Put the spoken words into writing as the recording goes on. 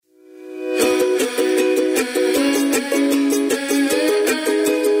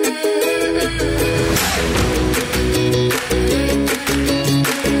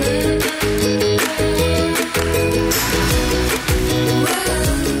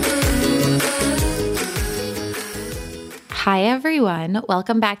Hi, everyone.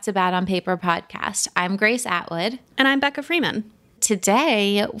 Welcome back to Bad on Paper podcast. I'm Grace Atwood. And I'm Becca Freeman.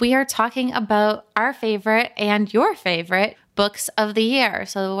 Today, we are talking about our favorite and your favorite books of the year.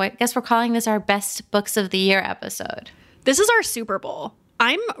 So I guess we're calling this our best books of the year episode. This is our Super Bowl.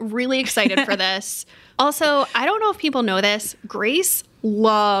 I'm really excited for this. Also, I don't know if people know this. Grace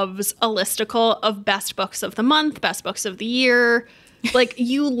loves a listicle of best books of the month, best books of the year. Like,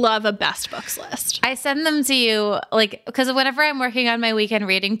 you love a best books list. I send them to you, because whenever I'm working on my weekend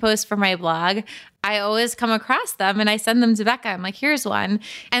reading post for my blog, I always come across them and I send them to Becca. I'm like, here's one.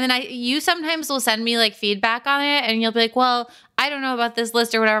 And then you sometimes will send me feedback on it and you'll be like, well, I don't know about this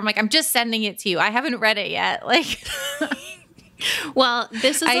list or whatever. I'm like, I'm just sending it to you. I haven't read it yet. Well,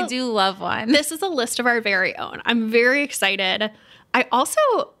 I do love one. This is a list of our very own. I'm very excited. I also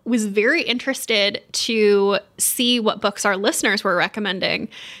was very interested to see what books our listeners were recommending.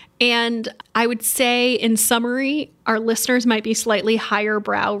 And I would say, in summary, our listeners might be slightly higher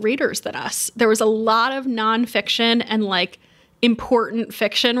brow readers than us. There was a lot of nonfiction and important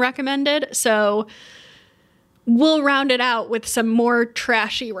fiction recommended. So we'll round it out with some more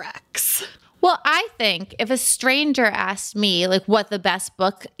trashy recs. Well, I think if a stranger asked me what the best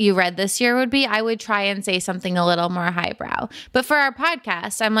book you read this year would be, I would try and say something a little more highbrow. But for our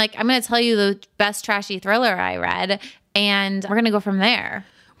podcast, I'm going to tell you the best trashy thriller I read, and we're going to go from there.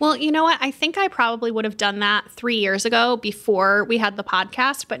 Well, you know what? I think I probably would have done that 3 years ago before we had the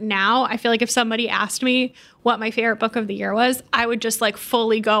podcast. But now I feel like if somebody asked me what my favorite book of the year was, I would just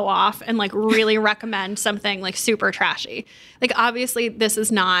fully go off and really recommend something super trashy. Obviously this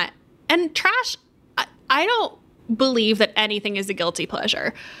is not. And trash, I don't believe that anything is a guilty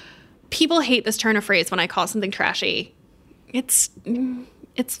pleasure. People hate this turn of phrase when I call something trashy. It's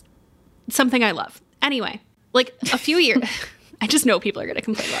something I love. Anyway, a few years, I just know people are going to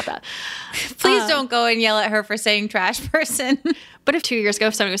complain about that. Please don't go and yell at her for saying trash person. But if 2 years ago,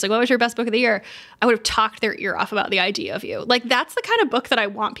 if somebody was like, what was your best book of the year? I would have talked their ear off about the idea of you. That's the kind of book that I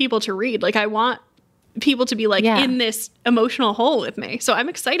want people to read. I want people to be in this emotional hole with me. So I'm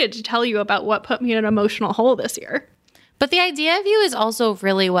excited to tell you about what put me in an emotional hole this year. But the idea of you is also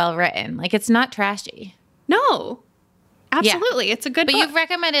really well written. It's not trashy. No, absolutely. Yeah. It's a good book. But you've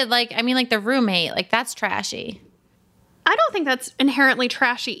recommended The Roommate. That's trashy. I don't think that's inherently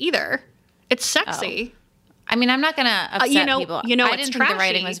trashy either. It's sexy. Oh. I'm not going to upset people. I didn't think the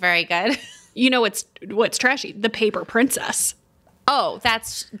writing was very good. What's trashy? The Paper Princess. Oh,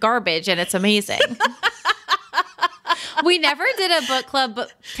 that's garbage, and it's amazing. We never did a book club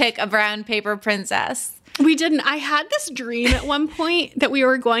pick a Brown Paper Princess. We didn't. I had this dream at one point that we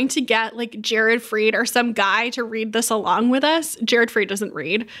were going to get Jared Freed or some guy to read this along with us. Jared Freed doesn't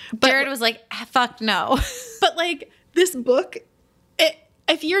read. But Jared was like, fuck no. But this book,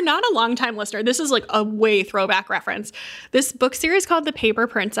 if you're not a longtime listener, this is a way throwback reference. This book series called The Paper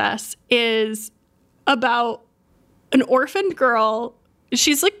Princess is about an orphaned girl.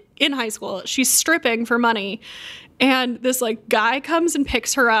 She's in high school. She's stripping for money. And this guy comes and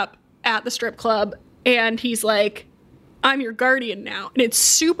picks her up at the strip club. And he's like, I'm your guardian now. And it's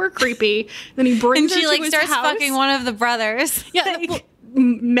super creepy. Then he brings her to his house. And she starts fucking one of the brothers. Yeah.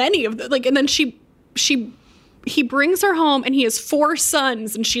 Many of them. And then he brings her home and he has 4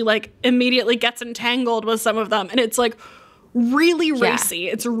 sons. And she immediately gets entangled with some of them. And it's really racy.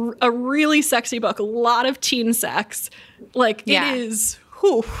 Yeah. It's a really sexy book. A lot of teen sex. It is.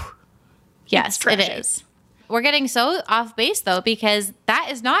 Whew. Yes, it is. We're getting so off base though, because that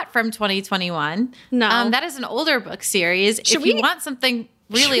is not from 2021. No, that is an older book series. If you want something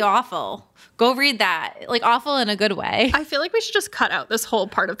really awful, go read that. Awful in a good way. I feel like we should just cut out this whole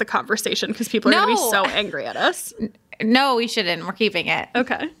part of the conversation because people are going to be so angry at us. No, we shouldn't. We're keeping it.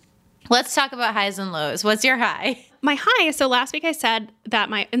 Okay. Let's talk about highs and lows. What's your high? My high, so last week I said that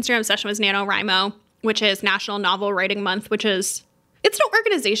my Instagram session was NaNoWriMo, which is National Novel Writing Month, it's an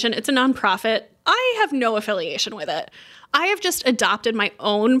organization. It's a nonprofit. I have no affiliation with it. I have just adopted my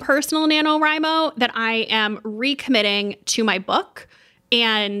own personal NaNoWriMo that I am recommitting to my book.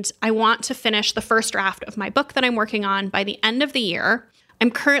 And I want to finish the first draft of my book that I'm working on by the end of the year.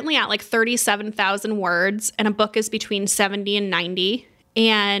 I'm currently at 37,000 words, and a book is between 70 and 90.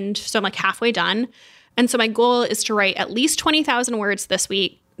 And so I'm halfway done. And so my goal is to write at least 20,000 words this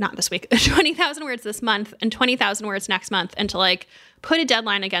week, not this week, 20,000 words this month and 20,000 words next month, and to put a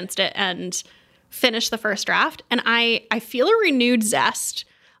deadline against it and finish the first draft. And I feel a renewed zest.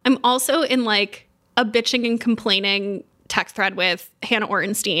 I'm also in a bitching and complaining text thread with Hannah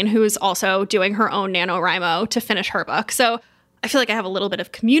Ortenstein, who is also doing her own NaNoWriMo to finish her book. So I feel like I have a little bit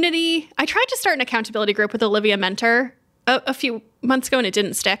of community. I tried to start an accountability group with Olivia Mentor a few months ago and it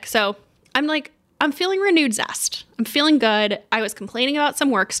didn't stick. So I'm I'm feeling renewed zest. I'm feeling good. I was complaining about some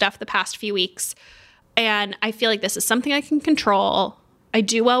work stuff the past few weeks, and I feel like this is something I can control. I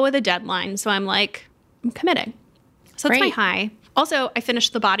do well with a deadline, so I'm like, I'm committing. So that's my high. Also, I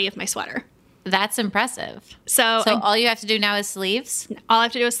finished the body of my sweater. That's impressive. So all you have to do now is sleeves? All I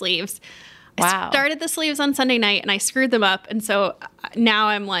have to do is sleeves. Wow. I started the sleeves on Sunday night, and I screwed them up, and so now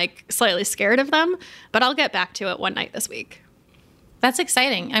I'm like slightly scared of them, but I'll get back to it one night this week. That's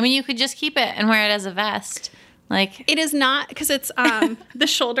exciting. I mean, you could just keep it and wear it as a vest. Like, it is not, because it's the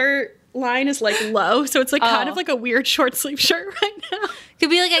shoulder line is like low, so it's like kind of like a weird short sleeve shirt right now. Could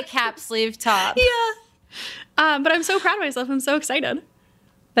be like a cap sleeve top. Yeah. But I'm so proud of myself. I'm so excited.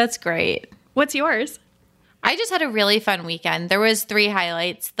 That's great. What's yours? I just had a really fun weekend. There was 3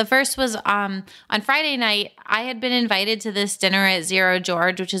 highlights. The first was on Friday night, I had been invited to this dinner at Zero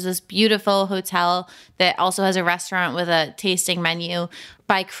George, which is this beautiful hotel that also has a restaurant with a tasting menu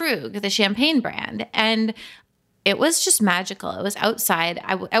by Krug, the champagne brand. And it was just magical. It was outside.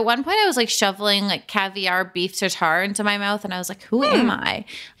 At one point, I was like shoveling like caviar beef tartare into my mouth, and I was like, who am I?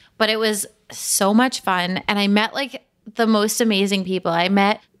 But it was so much fun. And I met like the most amazing people. I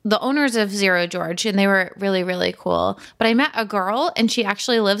met the owners of Zero George, and they were really, really cool. But I met a girl, and she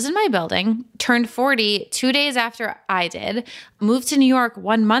actually lives in my building, turned 40 2 days after I did, moved to New York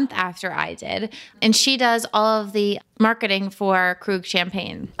 1 month after I did, and she does all of the marketing for Krug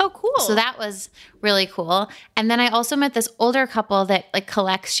Champagne. Oh, cool. So that was really cool. And then I also met this older couple that like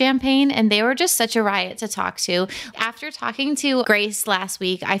collects champagne, and they were just such a riot to talk to. After talking to Grace last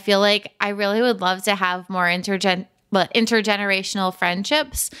week, I feel like I really would love to have more intergenerational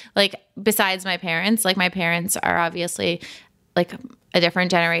friendships, like besides my parents. Like my parents are obviously like a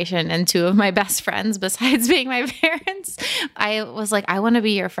different generation, and 2 of my best friends besides being my parents, I was like, I want to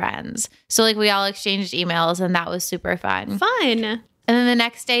be your friends. So like we all exchanged emails, and that was super fun. Fun. And then the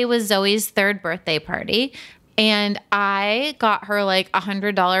next day was Zoe's 3rd birthday party. And I got her like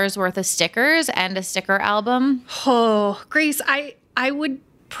 $100 worth of stickers and a sticker album. Oh, Grace, I would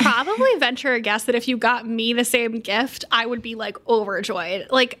probably venture a guess that if you got me the same gift, I would be like overjoyed.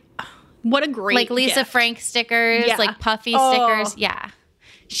 Like, what a great like Lisa gift. Frank stickers, like puffy stickers. Yeah.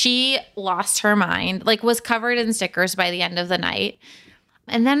 She lost her mind, like was covered in stickers by the end of the night.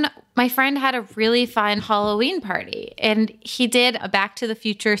 And then my friend had a really fun Halloween party, and he did a Back to the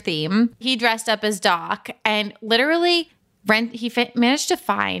Future theme. He dressed up as Doc, and literally managed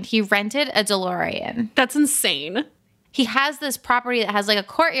to he rented a DeLorean. That's insane. He has this property that has like a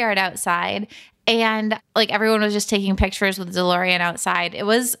courtyard outside, and like everyone was just taking pictures with the DeLorean outside. It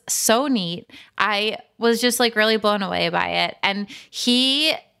was so neat. I was just like really blown away by it. And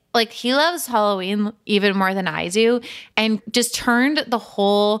he loves Halloween even more than I do, and just turned the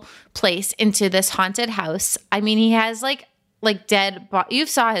whole place into this haunted house. I mean, he has like dead you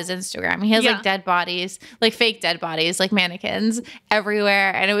saw his Instagram. He has like dead bodies, like fake dead bodies, like mannequins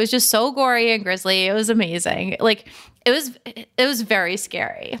everywhere, and it was just so gory and grisly. It was amazing. Like it was very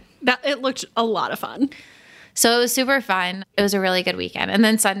scary. It looked a lot of fun. So it was super fun. It was a really good weekend. And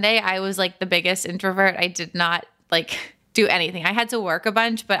then Sunday, I was like the biggest introvert. I did not like do anything. I had to work a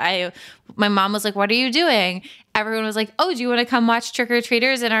bunch, but my mom was like, "What are you doing?" Everyone was like, "Oh, do you want to come watch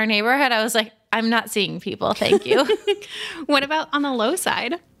trick-or-treaters in our neighborhood?" I was like, "I'm not seeing people. Thank you." What about on the low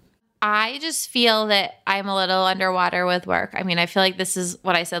side? I just feel that I'm a little underwater with work. I mean, I feel like this is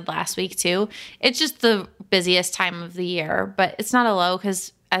what I said last week too. It's just the busiest time of the year, but it's not a low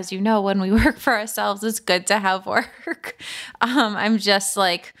because, as you know, when we work for ourselves, it's good to have work. I'm just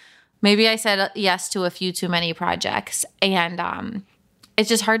like, maybe I said yes to a few too many projects, and it's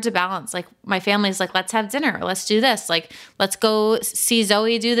just hard to balance. Like my family's like, let's have dinner. Let's do this. Like, let's go see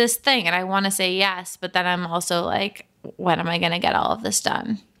Zoe do this thing. And I want to say yes, but then I'm also like, when am I going to get all of this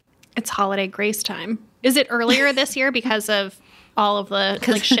done? It's holiday grace time. Is it earlier this year because of all of the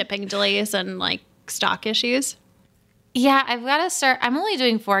like shipping delays and like stock issues? Yeah, I've got to start. I'm only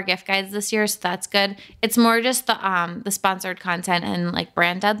doing 4 gift guides this year, so that's good. It's more just the sponsored content and like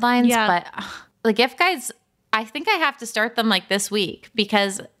brand deadlines. Yeah. But the gift guides, I think I have to start them like this week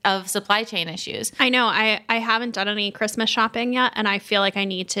because of supply chain issues. I know. I haven't done any Christmas shopping yet, and I feel like I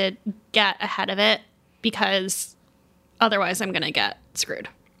need to get ahead of it because otherwise I'm going to get screwed.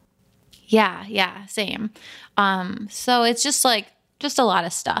 Yeah, same. So it's just a lot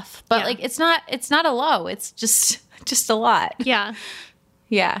of stuff, but like it's not a low. It's just a lot. Yeah.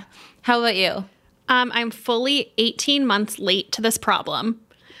 Yeah. How about you? I'm fully 18 months late to this problem,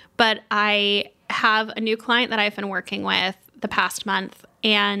 but I have a new client that I've been working with the past month,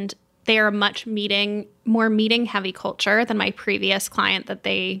 and they are more meeting heavy culture than my previous client that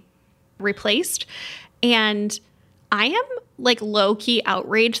they replaced. And I am like low key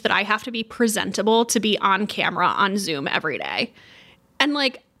outraged that I have to be presentable to be on camera on Zoom every day. And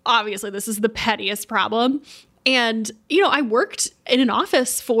like, obviously, this is the pettiest problem. And, you know, I worked in an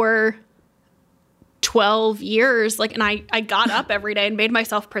office for 12 years, like, and I got up every day and made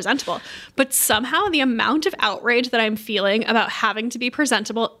myself presentable. But somehow the amount of outrage that I'm feeling about having to be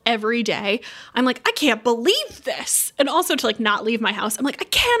presentable every day, I'm like, I can't believe this. And also to like not leave my house, I'm like, I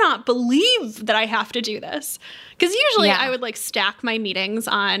cannot believe that I have to do this. Because usually I would like stack my meetings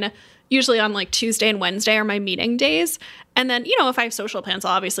usually on like Tuesday and Wednesday are my meeting days. And then, you know, if I have social plans,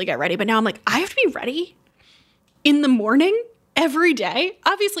 I'll obviously get ready. But now I'm like, I have to be ready in the morning every day.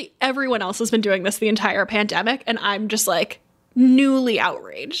 Obviously, everyone else has been doing this the entire pandemic, and I'm just like newly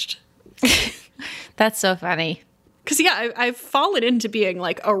outraged. That's so funny. Because I've fallen into being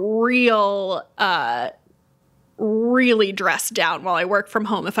like a real, really dressed down while I work from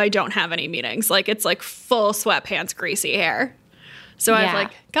home if I don't have any meetings. Like it's like full sweatpants, greasy hair. So I've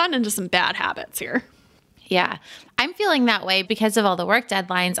like gotten into some bad habits here. Yeah. I'm feeling that way because of all the work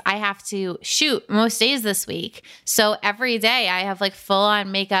deadlines. I have to shoot most days this week. So every day I have like full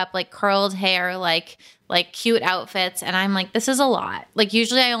on makeup, like curled hair, like cute outfits. And I'm like, this is a lot. Like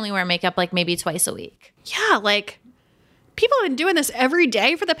usually I only wear makeup like maybe twice a week. Yeah. Like people have been doing this every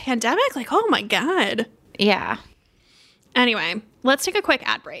day for the pandemic. Like, oh my God. Yeah. Anyway, let's take a quick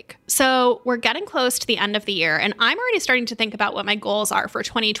ad break. So we're getting close to the end of the year, and I'm already starting to think about what my goals are for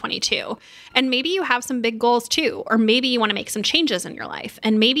 2022. And maybe you have some big goals too, or maybe you want to make some changes in your life,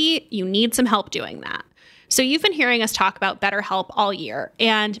 and maybe you need some help doing that. So you've been hearing us talk about BetterHelp all year,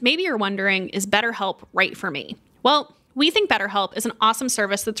 and maybe you're wondering, is BetterHelp right for me? Well, we think BetterHelp is an awesome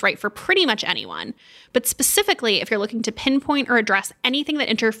service that's right for pretty much anyone. But specifically, if you're looking to pinpoint or address anything that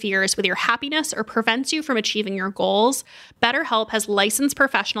interferes with your happiness or prevents you from achieving your goals, BetterHelp has licensed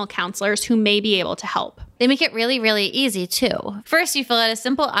professional counselors who may be able to help. They make it really, really easy too. First, you fill out a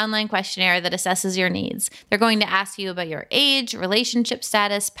simple online questionnaire that assesses your needs. They're going to ask you about your age, relationship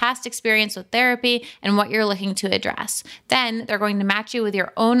status, past experience with therapy, and what you're looking to address. Then they're going to match you with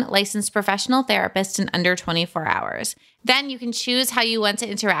your own licensed professional therapist in under 24 hours. Then you can choose how you want to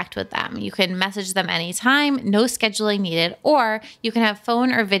interact with them. You can message them anytime, no scheduling needed, or you can have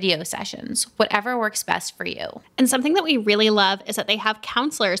phone or video sessions, whatever works best for you. And something that we really love is that they have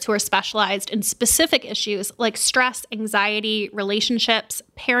counselors who are specialized in specific issues like stress, anxiety, relationships,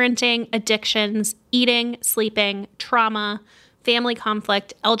 parenting, addictions, eating, sleeping, trauma, family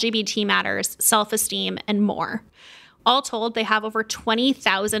conflict, LGBT matters, self-esteem, and more. All told, they have over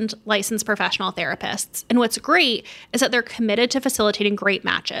 20,000 licensed professional therapists. And what's great is that they're committed to facilitating great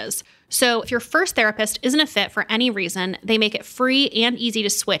matches. So if your first therapist isn't a fit for any reason, they make it free and easy to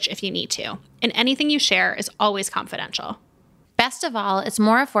switch if you need to. And anything you share is always confidential. Best of all, it's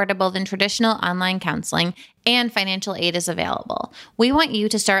more affordable than traditional online counseling, and financial aid is available. We want you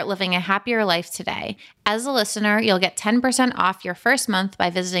to start living a happier life today. As a listener, you'll get 10% off your first month by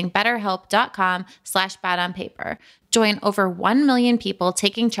visiting betterhelp.com/badonpaper. Join over 1 million people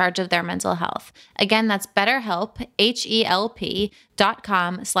taking charge of their mental health. Again, that's BetterHelp,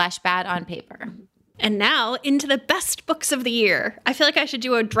 HELP.com/badonpaper. And now into the best books of the year. I feel like I should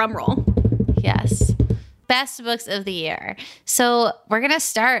do a drum roll. Yes. Best books of the year. So we're going to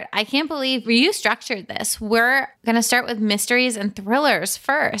start. I can't believe you structured this. We're going to start with mysteries and thrillers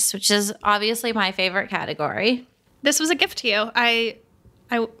first, which is obviously my favorite category. This was a gift to you. I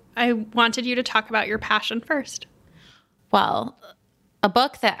wanted you to talk about your passion first. Well, a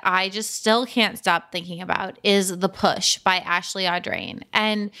book that I just still can't stop thinking about is The Push by Ashley Audrain.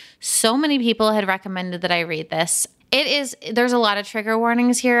 And so many people had recommended that I read this. There's a lot of trigger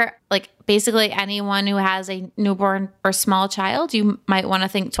warnings here. Like basically anyone who has a newborn or small child, you might want to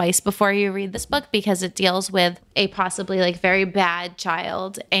think twice before you read this book because it deals with a possibly like very bad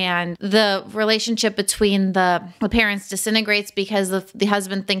child, and the relationship between the parents disintegrates because the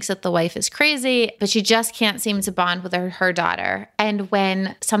husband thinks that the wife is crazy, but she just can't seem to bond with her daughter. And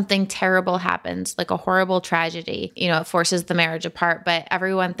when something terrible happens, like a horrible tragedy, it forces the marriage apart, but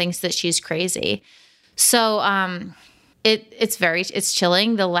everyone thinks that she's crazy. So it's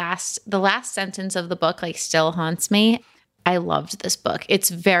chilling. The last sentence of the book like still haunts me. I loved this book. It's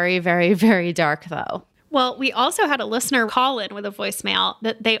very, very, very dark though. Well, we also had a listener call in with a voicemail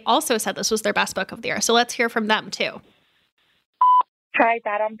that they also said this was their best book of the year. So let's hear from them too. Hi,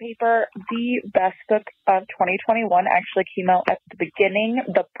 Bad on Paper. The best book of 2021 actually came out at the beginning,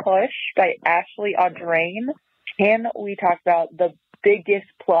 The Push by Ashley Audrain. Can we talk about the biggest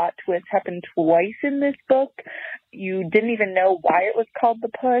plot twist happened twice in this book? You didn't even know why it was called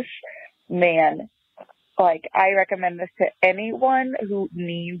The Push. Man, I recommend this to anyone who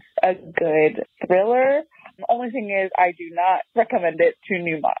needs a good thriller. The only thing is I do not recommend it to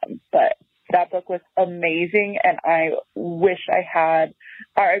new moms, but that book was amazing, and I wish I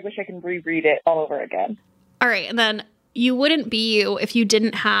can reread it all over again. All right, and then you wouldn't be you if you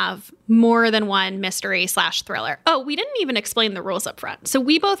didn't have more than one mystery/thriller. Oh, we didn't even explain the rules up front. So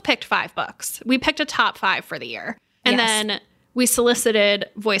we both picked 5 books. We picked a top 5 for the year. And then we solicited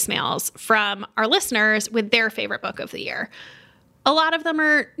voicemails from our listeners with their favorite book of the year. A lot of them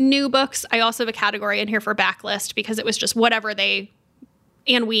are new books. I also have a category in here for backlist because it was just whatever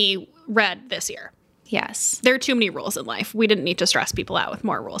we read this year. Yes. There are too many rules in life. We didn't need to stress people out with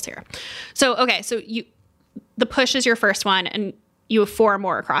more rules here. So, okay, so The Push is your first one, and you have 4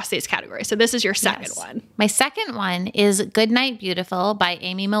 more across these categories. So this is your second one. My second one is Goodnight Beautiful by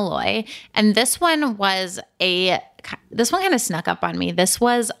Amy Malloy. And this one kind of snuck up on me. This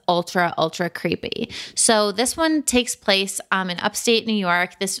was ultra, ultra creepy. So this one takes place in upstate New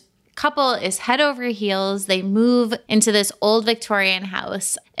York. This couple is head over heels. They move into this old Victorian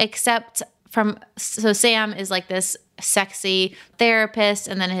house, so Sam is like this sexy therapist,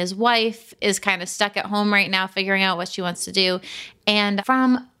 and then his wife is kind of stuck at home right now figuring out what she wants to do. And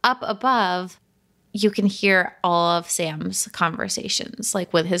from up above, you can hear all of Sam's conversations,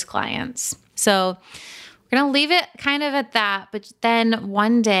 like with his clients. So we're going to leave it kind of at that. But then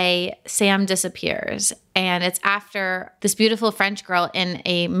one day, Sam disappears. And it's after this beautiful French girl in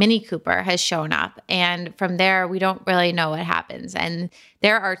a Mini Cooper has shown up. And from there, we don't really know what happens. And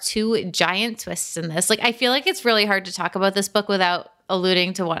there are 2 giant twists in this. Like, I feel like it's really hard to talk about this book without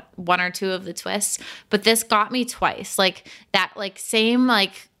alluding to one or 2 of the twists. But this got me twice. Like, that same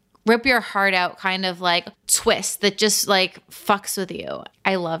rip your heart out kind of twist that just fucks with you.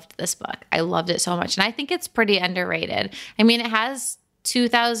 I loved this book. I loved it so much. And I think it's pretty underrated. I mean, it has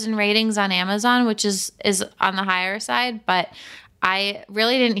 2,000 ratings on Amazon, which is on the higher side, but I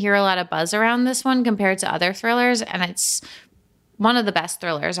really didn't hear a lot of buzz around this one compared to other thrillers. And it's one of the best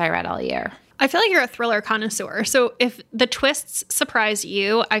thrillers I read all year. I feel like you're a thriller connoisseur. So if the twists surprise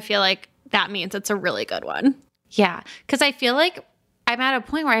you, I feel like that means it's a really good one. Yeah. Because I feel like I'm at a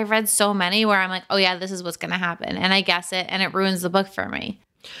point where I've read so many where I'm like, oh yeah, this is what's going to happen. And I guess it, and it ruins the book for me.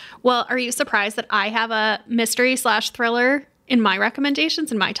 Well, are you surprised that I have a mystery/thriller in my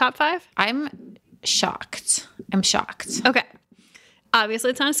recommendations in my top 5? I'm shocked. Okay. Obviously,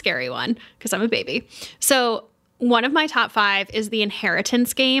 it's not a scary one because I'm a baby. So one of my top 5 is The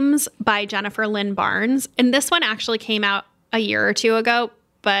Inheritance Games by Jennifer Lynn Barnes. And this one actually came out a year or 2 ago,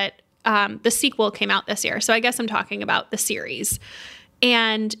 but the sequel came out this year. So I guess I'm talking about the series.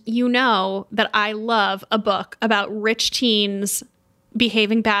 And you know that I love a book about rich teens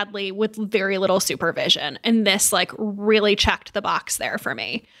behaving badly with very little supervision. And this really checked the box there for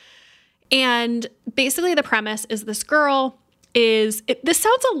me. And basically the premise is this girl this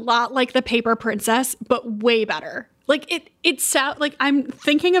sounds a lot like The Paper Princess, but way better. It sounds like I'm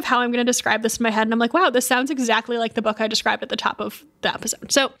thinking of how I'm going to describe this in my head. And I'm like, wow, this sounds exactly like the book I described at the top of the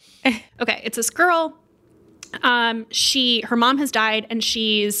episode. So, okay, it's this girl. Her mom has died and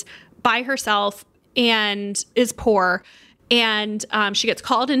she's by herself and is poor. And she gets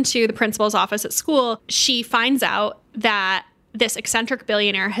called into the principal's office at school. She finds out that this eccentric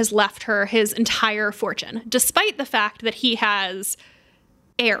billionaire has left her his entire fortune, despite the fact that he has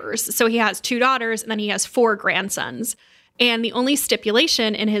heirs. So he has 2 daughters and then he has 4 grandsons. And the only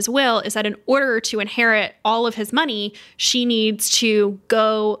stipulation in his will is that in order to inherit all of his money, she needs to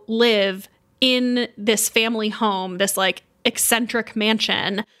go live in this family home, this eccentric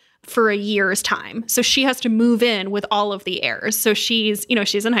mansion for a year's time. So she has to move in with all of the heirs. So she's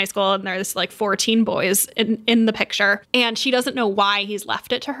in high school and there's 14 boys in the picture. And she doesn't know why he's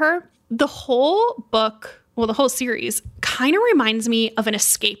left it to her. The whole book, the whole series kind of reminds me of an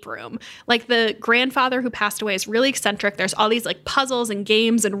escape room. The grandfather who passed away is really eccentric. There's all these puzzles and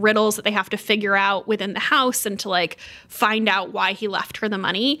games and riddles that they have to figure out within the house and to find out why he left her the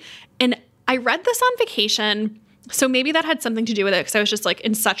money. And I read this on vacation. So maybe that had something to do with it because I was just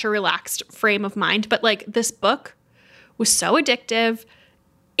in such a relaxed frame of mind. But this book was so addictive.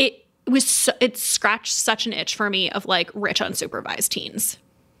 It scratched such an itch for me of rich unsupervised teens.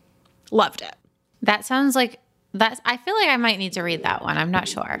 Loved it. That sounds like that. I feel like I might need to read that one. I'm not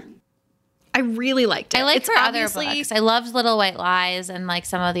sure. I really liked it. I liked her other books. I loved Little White Lies and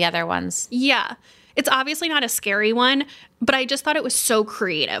some of the other ones. Yeah. It's obviously not a scary one, but I just thought it was so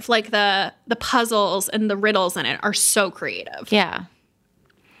creative. The puzzles and the riddles in it are so creative. Yeah.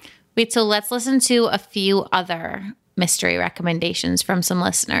 Wait, so let's listen to a few other mystery recommendations from some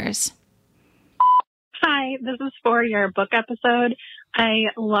listeners. Hi, this is for your book episode. I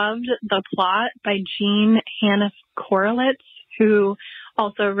loved The Plot by Jean Hannes Korelitz, who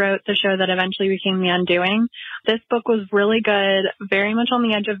also wrote the show that eventually became The Undoing. This book was really good, very much on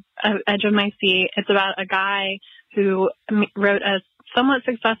the edge of my seat. It's about a guy who wrote a somewhat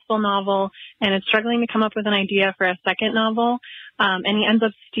successful novel and is struggling to come up with an idea for a second novel. And he ends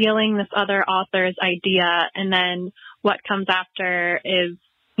up stealing this other author's idea. And then what comes after is,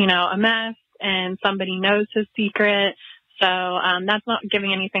 a mess, and somebody knows his secret. So that's not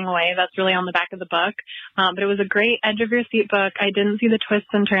giving anything away. That's really on the back of the book. But it was a great edge of your seat book. I didn't see the twists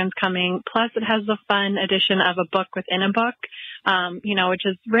and turns coming. Plus, it has the fun addition of a book within a book, which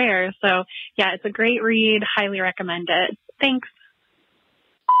is rare. So, yeah, it's a great read. Highly recommend it. Thanks.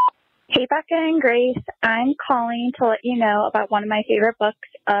 Hey, Becca and Grace. I'm calling to let you know about one of my favorite books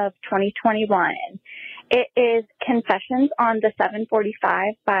of 2021. It is Confessions on the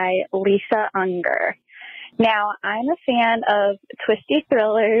 745 by Lisa Unger. Now, I'm a fan of twisty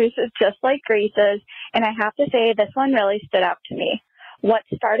thrillers, just like Grace's, and I have to say this one really stood out to me. What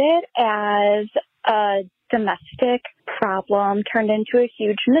started as a domestic problem turned into a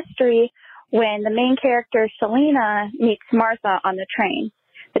huge mystery when the main character, Selena, meets Martha on the train.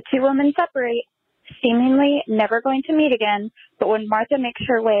 The two women separate, seemingly never going to meet again, but when Martha makes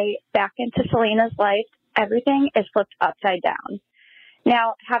her way back into Selena's life, everything is flipped upside down.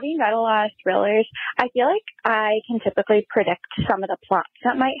 Now, having read a lot of thrillers, I feel like I can typically predict some of the plots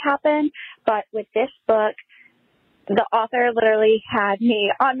that might happen, but with this book, the author literally had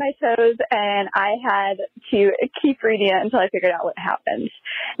me on my toes, and I had to keep reading it until I figured out what happens.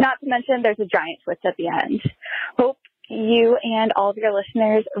 Not to mention, there's a giant twist at the end. Hope you and all of your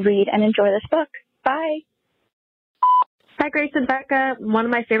listeners read and enjoy this book. Bye. Hi, Grace and Becca. One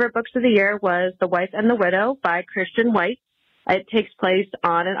of my favorite books of the year was The Wife and the Widow by Christian White. It takes place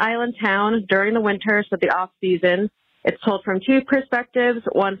on an island town during the winter, so the off-season. It's told from two perspectives,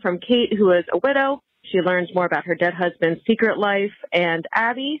 one from Kate, who is a widow. She learns more about her dead husband's secret life, and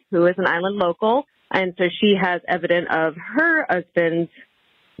Abby, who is an island local. And so she has evidence of her husband's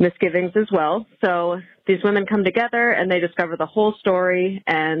misgivings as well. So these women come together and they discover the whole story,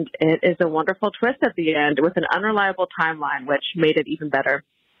 and it is a wonderful twist at the end with an unreliable timeline, which made it even better.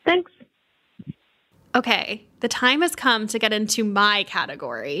 Thanks. Okay, the time has come to get into my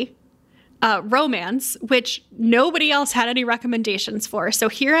category, romance, which nobody else had any recommendations for. So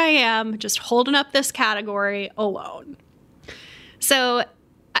here I am just holding up this category alone. So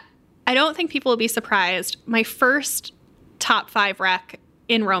I don't think people will be surprised. My first top 5 rec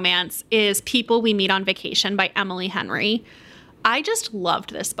in romance is People We Meet on Vacation by Emily Henry. I just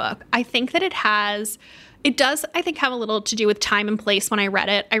loved this book. I think that it does, I think, have a little to do with time and place when I read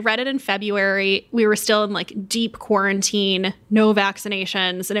it. I read it in February. We were still in like deep quarantine, no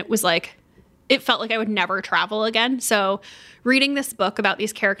vaccinations. And it felt like I would never travel again. So reading this book about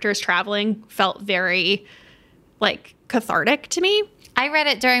these characters traveling felt very like cathartic to me. I read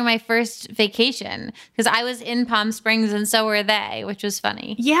it during my first vacation because I was in Palm Springs and so were they, which was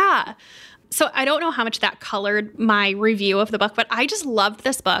funny. Yeah. So I don't know how much that colored my review of the book, but I just loved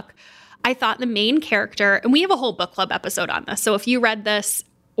this book. I thought the main character, and we have a whole book club episode on this. So if you read this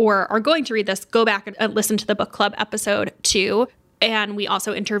or are going to read this, go back and listen to the book club episode too. And we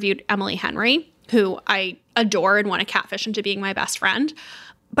also interviewed Emily Henry, who I adore and want to catfish into being my best friend.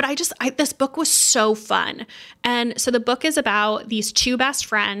 But this book was so fun. And so the book is about these two best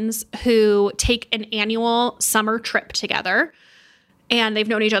friends who take an annual summer trip together. And they've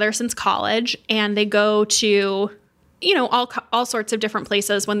known each other since college. And they go to, all sorts of different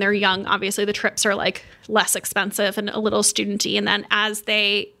places when they're young. Obviously, the trips are like less expensive and a little studenty. And then as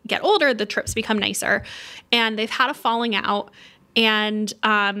they get older, the trips become nicer. And they've had a falling out. And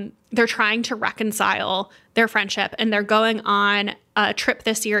they're trying to reconcile their friendship, and they're going on a trip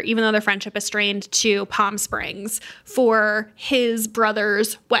this year, even though their friendship is strained, to Palm Springs for his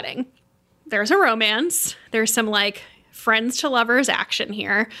brother's wedding. There's a romance. There's some like friends to lovers action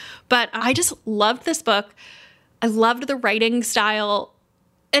here, but I just loved this book. I loved the writing style,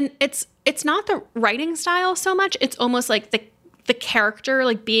 and it's not the writing style so much. It's almost like the character,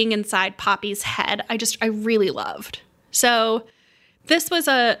 like being inside Poppy's head. I really loved. So this was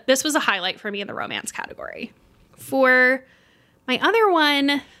a highlight for me in the romance category. For my other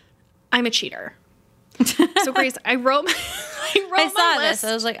one, I'm a cheater. So Grace, I wrote my list.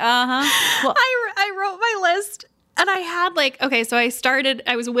 I was like, Well, I wrote my list, and I had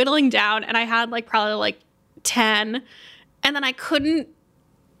I was whittling down, and I had probably 10, and then I couldn't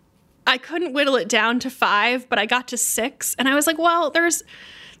whittle it down to 5, but I got to 6, and I was like, well, there's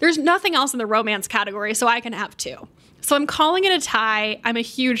nothing else in the romance category, so I can have 2. So I'm calling it a tie. I'm a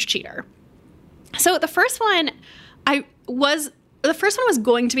huge cheater. So the first one was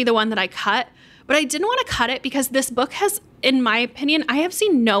going to be the one that I cut, but I didn't want to cut it because this book has, in my opinion, I have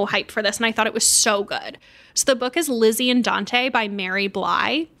seen no hype for this, and I thought it was so good. So the book is Lizzie and Dante by Mary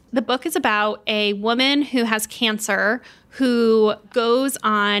Bly. The book is about a woman who has cancer who goes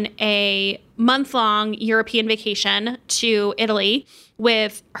on a month-long European vacation to Italy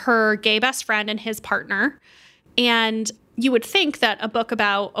with her gay best friend and his partner. And you would think that a book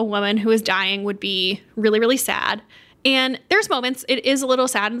about a woman who is dying would be really, really sad. And there's moments, it is a little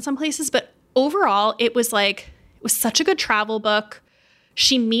sad in some places, but overall, it was such a good travel book.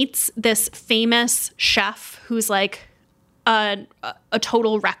 She meets this famous chef who's like a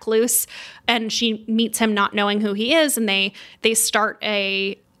total recluse, and she meets him not knowing who he is, and they start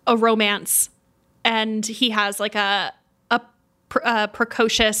a romance, and he has like a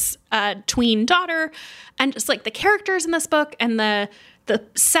precocious tween daughter, and just like the characters in this book and the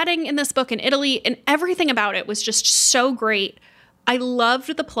setting in this book in Italy and everything about it was just so great. I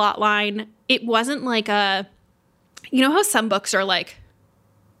loved the plot line. It wasn't like you know how some books are like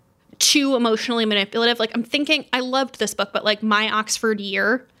too emotionally manipulative? Like I'm thinking, I loved this book, but like My Oxford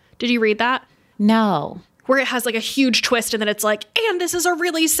Year. Did you read that? No. Where it has like a huge twist and then it's like, and this is a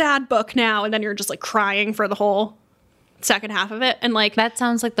really sad book now. And then you're just like crying for the whole second half of it. And like, That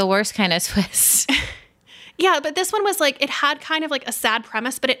sounds like the worst kind of twist. yeah, but this one was like, it had kind of like a sad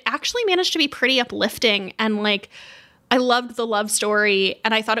premise, but it actually managed to be pretty uplifting. And like, I loved the love story.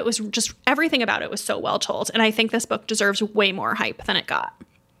 And I thought it was just, everything about it was so well told. And I think this book deserves way more hype than it got.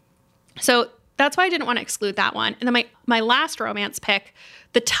 So that's why I didn't want to exclude that one. And then my last romance pick,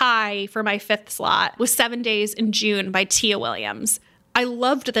 the tie for my fifth slot, was 7 Days in June by Tia Williams. I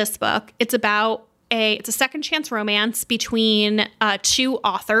loved this book. It's a second chance romance between two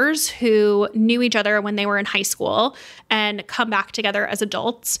authors who knew each other when they were in high school and come back together as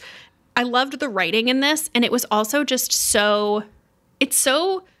adults. I loved the writing in this, and it was also just it's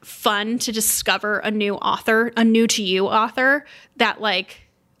so fun to discover a new author, a new to you author that like,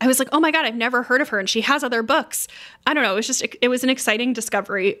 I was like, oh my God, I've never heard of her and she has other books. I don't know. It was an exciting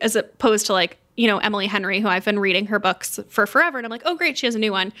discovery as opposed to like, you know, Emily Henry, who I've been reading her books for forever. And I'm like, oh great, she has a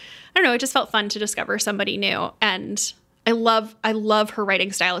new one. I don't know. It just felt fun to discover somebody new. And I love her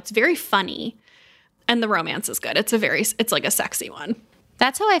writing style. It's very funny. And the romance is good. It's like a sexy one.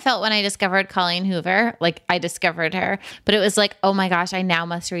 That's how I felt when I discovered Colleen Hoover. Like I discovered her, but it was like, oh my gosh, I now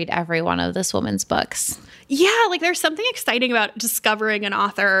must read every one of this woman's books. Yeah, like there's something exciting about discovering an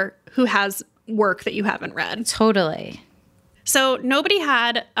author who has work that you haven't read. Totally. So nobody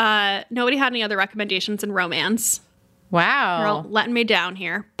had any other recommendations in romance. Wow. You're all letting me down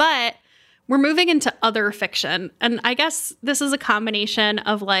here. But we're moving into other fiction. And I guess this is a combination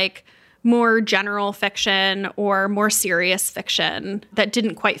of like more general fiction or more serious fiction that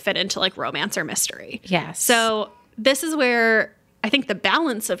didn't quite fit into like romance or mystery. Yes. So this is where I think the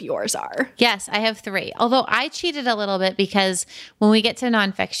balance of yours are. Yes, I have 3. Although I cheated a little bit because when we get to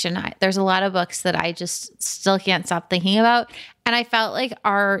nonfiction, there's a lot of books that I just still can't stop thinking about. And I felt like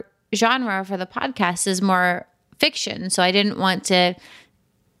our genre for the podcast is more fiction. So I didn't want to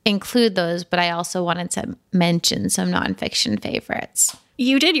include those, but I also wanted to mention some nonfiction favorites.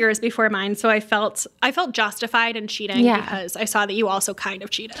 You did yours before mine, so I felt justified in cheating because I saw that you also kind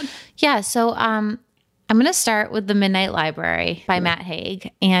of cheated. Yeah, so I'm going to start with The Midnight Library by Matt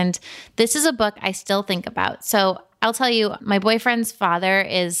Haig, and this is a book I still think about. So I'll tell you, my boyfriend's father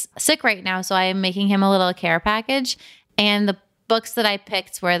is sick right now, so I am making him a little care package, and the books that I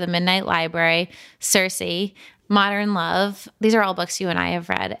picked were The Midnight Library, Circe, Modern Love. These are all books you and I have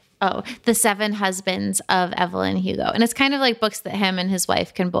read. Oh, The Seven Husbands of Evelyn Hugo. And it's kind of like books that him and his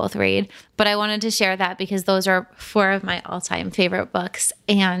wife can both read. But I wanted to share that because those are 4 of my all-time favorite books.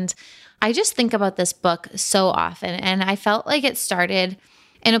 And I just think about this book so often. And I felt like it started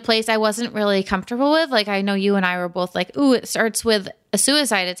in a place I wasn't really comfortable with. Like I know you and I were both like, ooh, it starts with a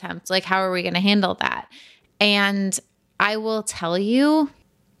suicide attempt. Like how are we going to handle that? And I will tell you,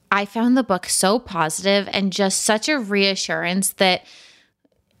 I found the book so positive and just such a reassurance that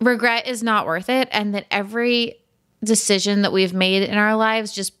regret is not worth it, and that every decision that we've made in our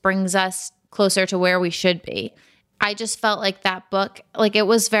lives just brings us closer to where we should be. I just felt like that book, like it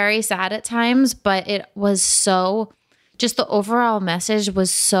was very sad at times, but it was so, just the overall message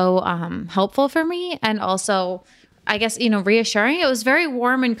was so helpful for me. And also, I guess, reassuring. It was very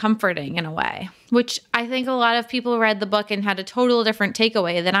warm and comforting in a way, which I think a lot of people read the book and had a total different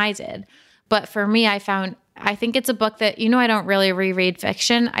takeaway than I did. But for me, I think it's a book that, I don't really reread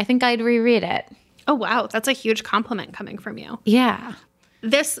fiction. I think I'd reread it. Oh, wow. That's a huge compliment coming from you. Yeah.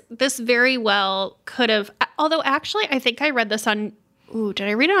 This very well could have, although actually I think I read this on Ooh, did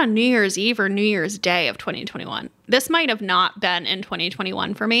I read it on New Year's Eve or New Year's Day of 2021? This might have not been in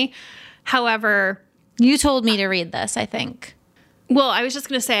 2021 for me. However, You told me to read this, I think. well, I was just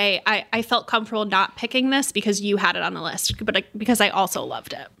going to say I felt comfortable not picking this because you had it on the list, but because I also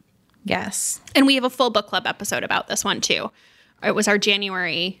loved it. Yes. And we have a full book club episode about this one too. It was our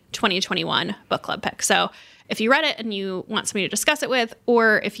January 2021 book club pick. So if you read it and you want somebody to discuss it with,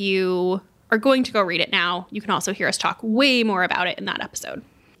 or if you are going to go read it now, you can also hear us talk way more about it in that episode.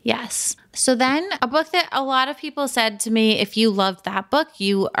 Yes. So then a book that a lot of people said to me, if you loved that book,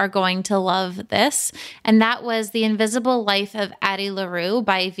 you are going to love this. And that was The Invisible Life of Addie LaRue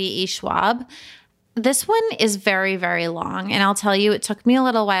by V.E. Schwab. This one is very, very long. And I'll tell you, it took me a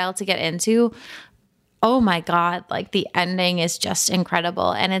little while to get into. Oh my God, like the ending is just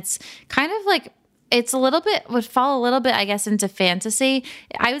incredible. And it's kind of like, it's a little bit, would fall a little bit, I guess, into fantasy.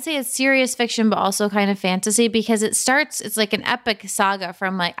 I would say it's serious fiction, but also kind of fantasy because it starts, it's like an epic saga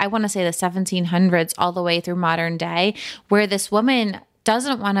from like, I want to say the 1700s all the way through modern day, where this woman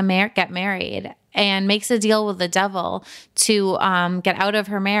doesn't want to get married and makes a deal with the devil to get out of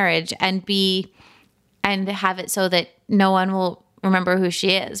her marriage and have it so that no one will remember who she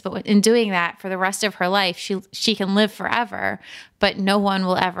is. But in doing that, for the rest of her life, she can live forever, but no one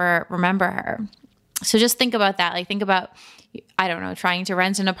will ever remember her. So just think about that. Like think about, I don't know, trying to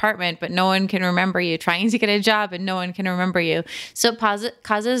rent an apartment, but no one can remember you, trying to get a job and no one can remember you. So it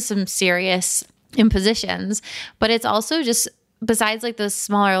causes some serious impositions, but it's also just, besides like those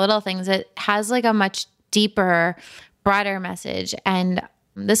smaller little things, it has like a much deeper, broader message. And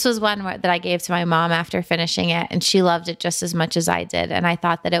this was one that I gave to my mom after finishing it, and she loved it just as much as I did. And I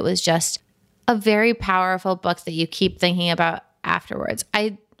thought that it was just a very powerful book that you keep thinking about afterwards.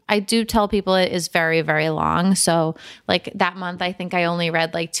 I do tell people it is very, very long. So like that month, I think I only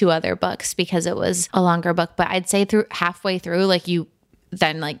read like 2 other books because it was a longer book. But I'd say halfway through, like you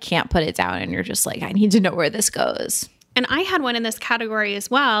then like can't put it down and you're just like, I need to know where this goes. And I had one in this category as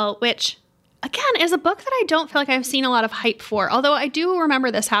well, which again is a book that I don't feel like I've seen a lot of hype for. Although I do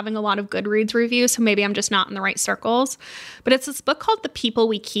remember this having a lot of Goodreads reviews, so maybe I'm just not in the right circles. But it's this book called The People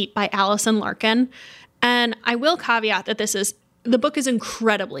We Keep by Alison Larkin. And I will caveat that the book is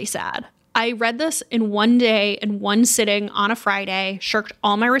incredibly sad. I read this in one day, in one sitting on a Friday, shirked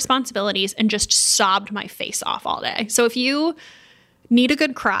all my responsibilities, and just sobbed my face off all day. So if you need a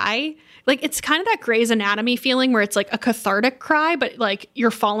good cry, like it's kind of that Grey's Anatomy feeling where it's like a cathartic cry, but like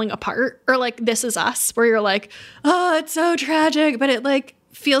you're falling apart, or like This Is Us, where you're like, oh, it's so tragic, but it like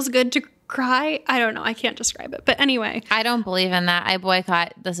feels good to cry. I don't know. I can't describe it. But anyway. I don't believe in that. I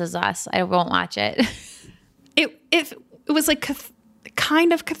boycott This Is Us. I won't watch it. It was like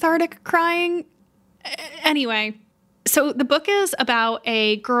kind of cathartic crying. Anyway, so the book is about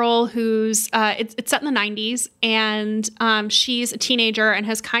a girl who's, it's set in the 90s, and she's a teenager and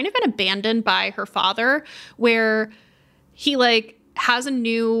has kind of been abandoned by her father, where he like has a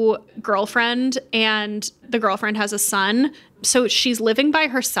new girlfriend and the girlfriend has a son. So she's living by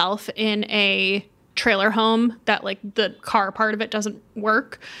herself in a trailer home that like the car part of it doesn't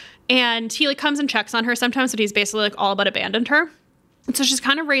work. And he like comes and checks on her sometimes, but he's basically like all but abandoned her. And so she's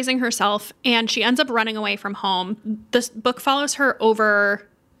kind of raising herself, and she ends up running away from home. This book follows her over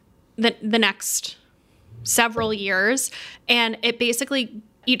the next several years. And it basically,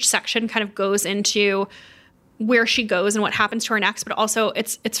 each section kind of goes into where she goes and what happens to her next, but also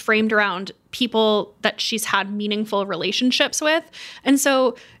it's framed around people that she's had meaningful relationships with. And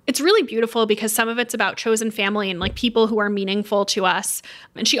so it's really beautiful because some of it's about chosen family and like people who are meaningful to us.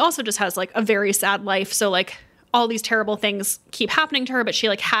 And she also just has like a very sad life. So like all these terrible things keep happening to her, but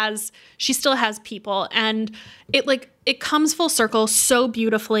she still has people. And it comes full circle so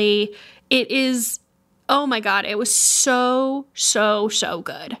beautifully. It is, oh my God, it was so, so, so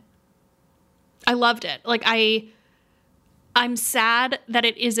good. I loved it. Like I'm sad that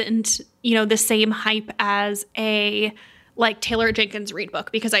it isn't, the same hype as a like Taylor Jenkins Reid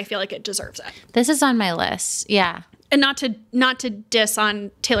book, because I feel like it deserves it. This is on my list. Yeah. And not to diss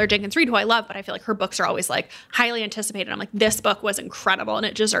on Taylor Jenkins Reid, who I love, but I feel like her books are always like highly anticipated. I'm like, this book was incredible and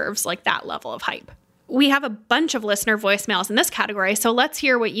it deserves like that level of hype. We have a bunch of listener voicemails in this category, so let's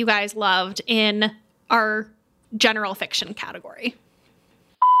hear what you guys loved in our general fiction category.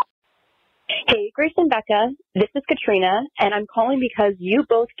 Hey, Grace and Becca, this is Katrina, and I'm calling because you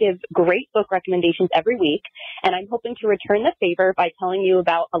both give great book recommendations every week, and I'm hoping to return the favor by telling you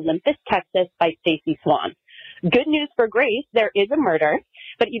about Olympus, Texas by Stacey Swan. Good news for Grace, there is a murder,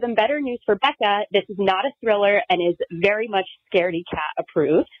 but even better news for Becca, this is not a thriller and is very much Scaredy Cat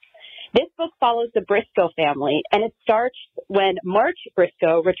approved. This book follows the Briscoe family, and it starts when March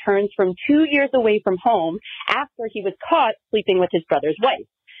Briscoe returns from 2 years away from home after he was caught sleeping with his brother's wife.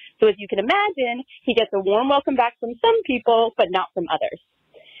 So as you can imagine, he gets a warm welcome back from some people, but not from others.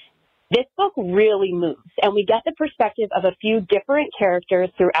 This book really moves, and we get the perspective of a few different characters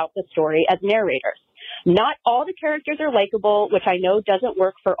throughout the story as narrators. Not all the characters are likable, which I know doesn't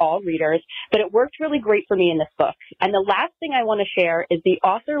work for all readers, but it worked really great for me in this book. And the last thing I want to share is the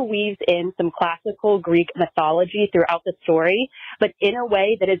author weaves in some classical Greek mythology throughout the story, but in a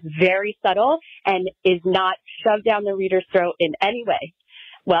way that is very subtle and is not shoved down the reader's throat in any way.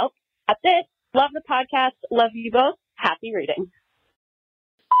 Well, that's it. Love the podcast. Love you both. Happy reading.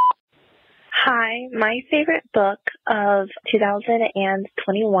 Hi, my favorite book of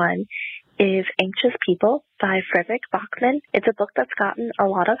 2021 is Anxious People by Frederick Bachman. It's a book that's gotten a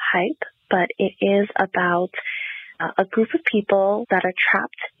lot of hype, but it is about a group of people that are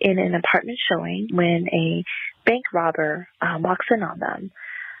trapped in an apartment showing when a bank robber walks in on them.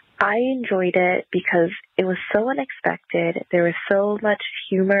 I enjoyed it because it was so unexpected. There was so much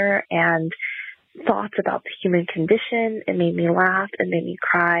humor and thoughts about the human condition. It made me laugh. It made me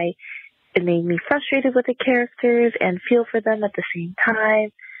cry. It made me frustrated with the characters and feel for them at the same time.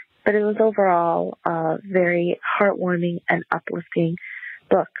 But it was overall a very heartwarming and uplifting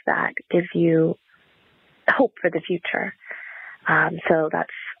book that gives you hope for the future. So that's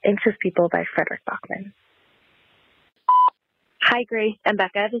Anxious People by Frederick Bachman. Hi, Grace and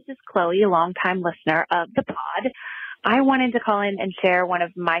Becca. This is Chloe, a longtime listener of the pod. I wanted to call in and share one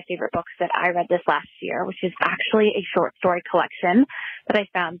of my favorite books that I read this last year, which is actually a short story collection that I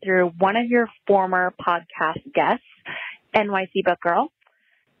found through one of your former podcast guests, NYC Book Girl.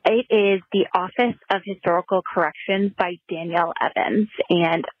 It is The Office of Historical Corrections by Danielle Evans.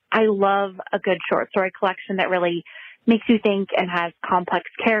 And I love a good short story collection that really makes you think and has complex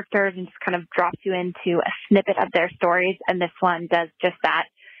characters and just kind of drops you into a snippet of their stories. And this one does just that.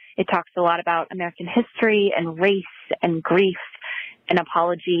 It talks a lot about American history and race and grief and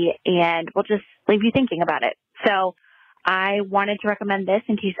apology, and will just leave you thinking about it. So I wanted to recommend this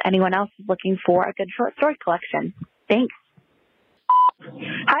in case anyone else is looking for a good short story collection. Thanks.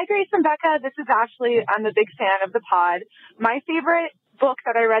 Hi, Grace and Becca. This is Ashley. I'm a big fan of the pod. My favorite book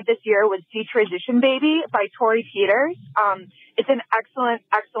that I read this year was Detransition Baby by Tori Peters. It's an excellent,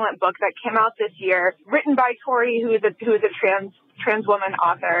 excellent book that came out this year, written by Tori, who is a trans woman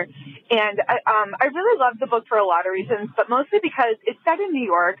author. And I really love the book for a lot of reasons, but mostly because it's set in New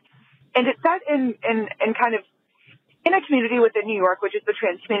York, and it's set in kind of in a community within New York, which is the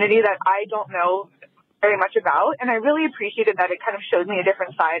trans community that I don't know very much about. And I really appreciated that it kind of showed me a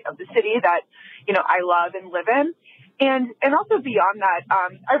different side of the city that, you know, I love and live in. And also beyond that,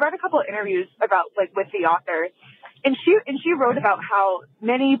 I read a couple of interviews about with the author, and she wrote about how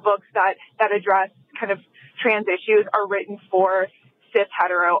many books that address kind of trans issues are written for cis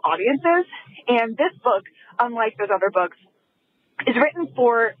hetero audiences. And this book, unlike those other books, is written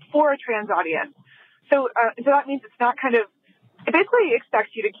for a trans audience. So that means it's not kind of, it basically expects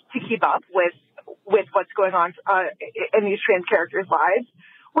you to keep up with what's going on in these trans characters' lives,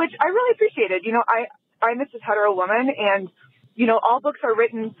 which I really appreciated. You know, I'm a cis hetero woman, and, you know, all books are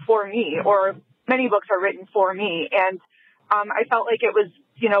written for me, or many books are written for me. And I felt like it was,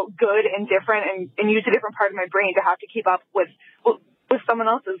 you know, good and different and use a different part of my brain to have to keep up with someone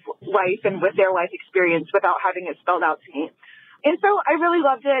else's life and with their life experience without having it spelled out to me. And so I really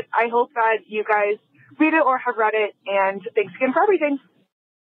loved it. I hope that you guys read it or have read it. And thanks again for everything.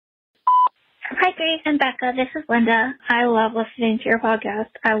 Hi, Grace and Becca. This is Linda. I love listening to your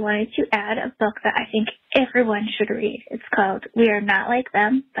podcast. I wanted to add a book that I think everyone should read. It's called We Are Not Like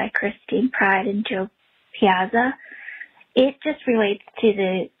Them by Christine Pride and Joe Piazza. It just relates to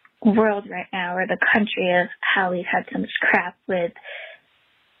the world right now, or the country, of how we've had so much crap with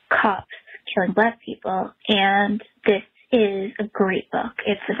cops killing Black people. And this is a great book.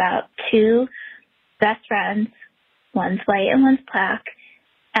 It's about two best friends. One's white and one's Black.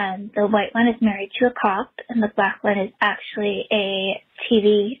 And the white one is married to a cop, and the Black one is actually a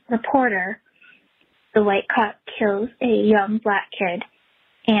TV reporter. The white cop kills a young Black kid,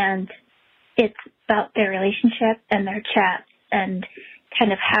 and it's about their relationship and their chats and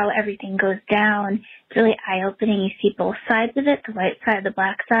kind of how everything goes down. It's really eye-opening. You see both sides of it, the white side, the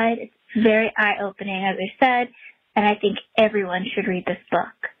Black side. It's very eye-opening, as I said, and I think everyone should read this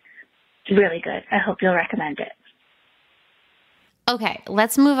book. It's really good. I hope you'll recommend it. Okay,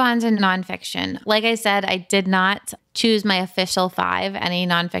 let's move on to nonfiction. Like I said, I did not choose my official 5, any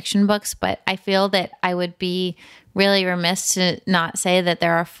nonfiction books, but I feel that I would be really remiss to not say that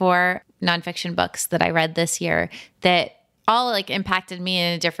there are 4 nonfiction books that I read this year that all like impacted me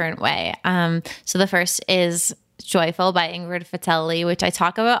in a different way. So the first is Joyful by Ingrid Fettelli, which I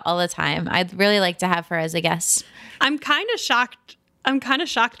talk about all the time. I'd really like to have her as a guest. I'm kind of shocked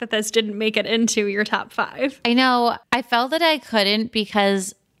that this didn't make it into your top 5. I know. I felt that I couldn't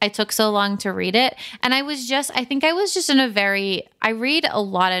because I took so long to read it. And I think I was just in a very, I read a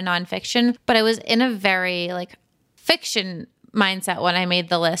lot of nonfiction, but I was in a very like fiction mindset when I made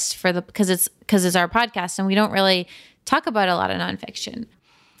the list because it's our podcast and we don't really talk about a lot of nonfiction.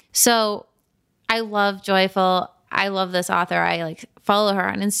 So I love Joyful. I love this author. I like follow her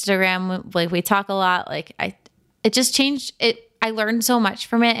on Instagram. Like we talk a lot. Like it just changed it. I learned so much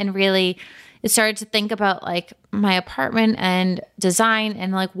from it and really it started to think about like my apartment and design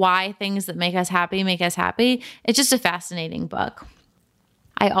and like why things that make us happy. It's just a fascinating book.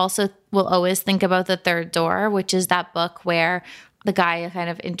 I also will always think about The Third Door, which is that book where the guy kind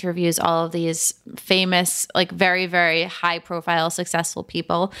of interviews all of these famous, like very, very high profile, successful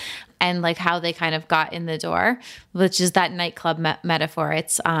people and like how they kind of got in the door, which is that nightclub metaphor.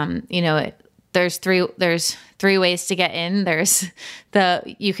 It's, there's three ways to get in. There's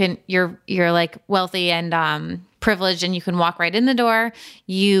you're like wealthy and privileged and you can walk right in the door.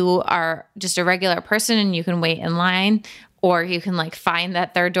 You are just a regular person and you can wait in line, or you can like find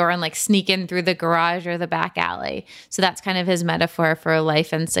that third door and like sneak in through the garage or the back alley. So that's kind of his metaphor for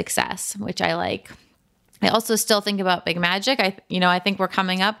life and success, which I like. I also still think about Big Magic. I think we're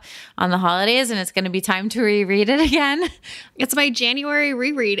coming up on the holidays and it's going to be time to reread it again. It's my January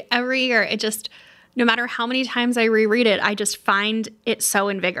reread every year. No matter how many times I reread it, I just find it so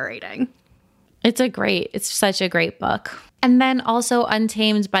invigorating. It's such a great book. And then also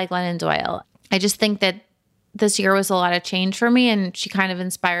Untamed by Glennon Doyle. I just think that this year was a lot of change for me and she kind of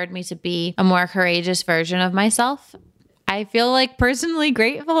inspired me to be a more courageous version of myself. I feel like personally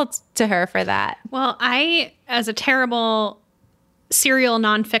grateful to her for that. Well, I, as a terrible serial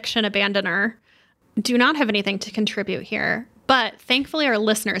nonfiction abandoner, do not have anything to contribute here. But thankfully our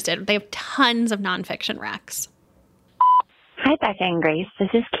listeners did. They have tons of nonfiction recs. Hi, Becca and Grace. This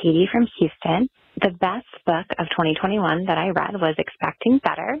is Katie from Houston. The best book of 2021 that I read was Expecting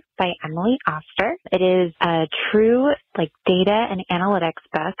Better by Emily Oster. It is a true data and analytics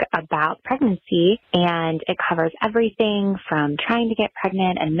book about pregnancy, and it covers everything from trying to get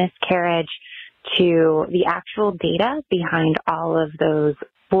pregnant and miscarriage to the actual data behind all of those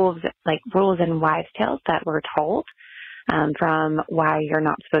rules and wives' tales that we're told. From why you're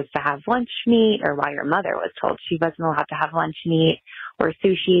not supposed to have lunch meat, or why your mother was told she wasn't allowed to have lunch meat or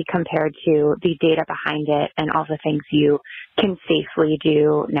sushi, compared to the data behind it and all the things you can safely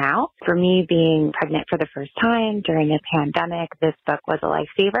do now. For me, being pregnant for the first time during a pandemic, this book was a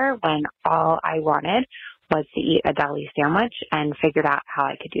lifesaver when all I wanted was to eat a deli sandwich, and figured out how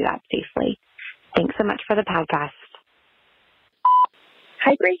I could do that safely. Thanks so much for the podcast.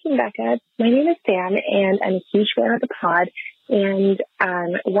 Hi, Grace and Becca. My name is Sam, and I'm a huge fan of the pod. And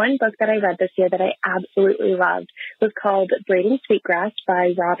one book that I read this year that I absolutely loved was called Braiding Sweetgrass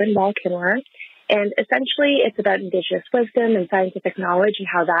by Robin Wall Kimmerer. And essentially, it's about indigenous wisdom and scientific knowledge and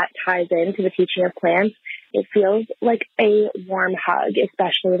how that ties into the teaching of plants. It feels like a warm hug,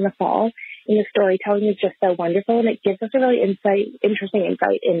 especially in the fall. And the storytelling is just so wonderful, and it gives us a really interesting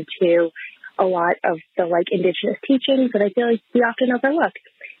insight into a lot of the indigenous teachings that I feel like we often overlook.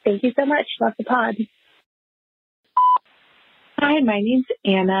 Thank you so much. Love the pod. Hi, my name's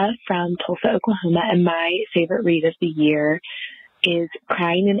Anna from Tulsa, Oklahoma, and my favorite read of the year is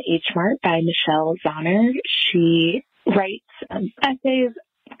Crying in H Mart by Michelle Zauner. She writes essays,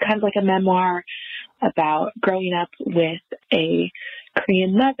 kind of like a memoir, about growing up with a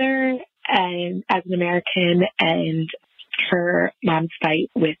Korean mother and as an American, and her mom's fight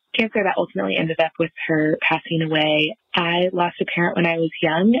with cancer that ultimately ended up with her passing away. I lost a parent when I was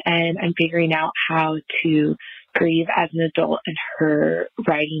young, and I'm figuring out how to grieve as an adult, and her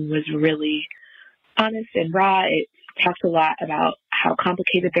writing was really honest and raw. It talks a lot about how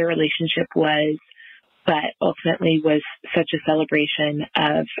complicated their relationship was, but ultimately was such a celebration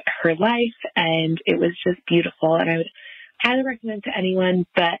of her life, and it was just beautiful. And I would highly recommend to anyone,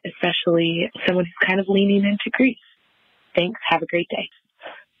 but especially someone who's kind of leaning into grief. Thanks. Have a great day.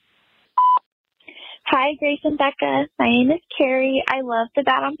 Hi, Grace and Becca. My name is Carrie. I love the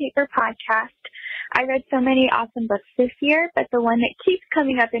Bad on Paper podcast. I read so many awesome books this year, but the one that keeps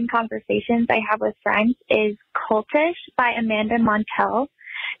coming up in conversations I have with friends is Cultish by Amanda Montell.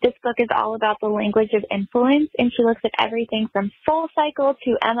 This book is all about the language of influence, and she looks at everything from SoulCycle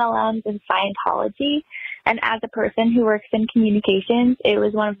to MLMs and Scientology. And as a person who works in communications, it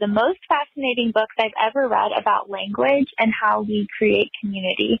was one of the most fascinating books I've ever read about language and how we create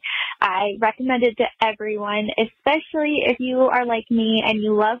community. I recommend it to everyone, especially if you are like me and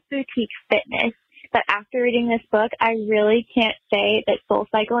you love boutique fitness. But after reading this book, I really can't say that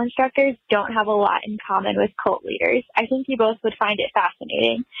SoulCycle instructors don't have a lot in common with cult leaders. I think you both would find it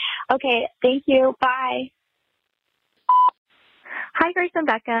fascinating. Okay, thank you. Bye. Hi, Grace and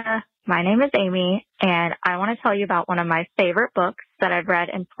Becca. My name is Amy, and I want to tell you about one of my favorite books that I've read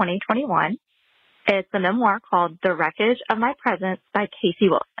in 2021. It's a memoir called The Wreckage of My Presence by Casey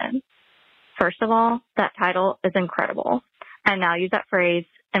Wilson. First of all, that title is incredible. I now use that phrase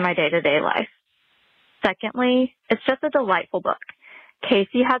in my day-to-day life. Secondly, it's just a delightful book.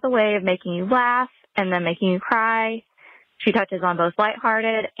 Casey has a way of making you laugh and then making you cry. She touches on both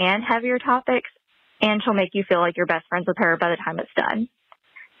lighthearted and heavier topics, and she'll make you feel like you're best friends with her by the time it's done.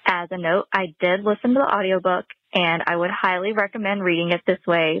 As a note, I did listen to the audiobook, and I would highly recommend reading it this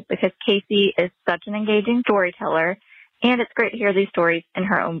way because Casey is such an engaging storyteller, and it's great to hear these stories in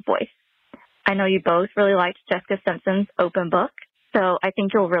her own voice. I know you both really liked Jessica Simpson's Open Book, so I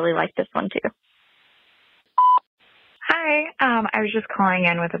think you'll really like this one too. Hi, I was just calling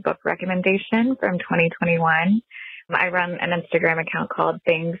in with a book recommendation from 2021. I run an Instagram account called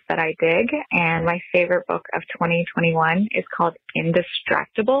Things That I Dig, and my favorite book of 2021 is called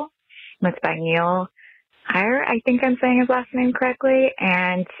Indistractable. It's by Neil Heyer, I think I'm saying his last name correctly,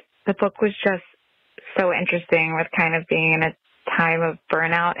 and the book was just so interesting with kind of being in a time of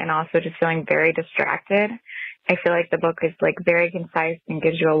burnout and also just feeling very distracted. I feel like the book is like very concise and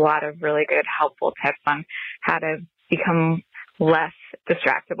gives you a lot of really good, helpful tips on how to become less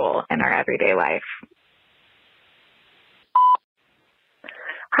distractible in our everyday life.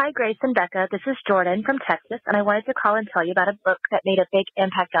 Hi, Grace and Becca. This is Jordan from Texas, and I wanted to call and tell you about a book that made a big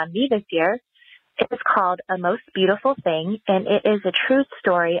impact on me this year. It is called A Most Beautiful Thing, and it is a true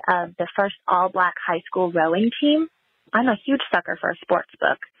story of the first all-black high school rowing team. I'm a huge sucker for a sports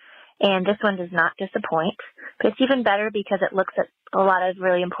book, and this one does not disappoint. But it's even better because it looks at a lot of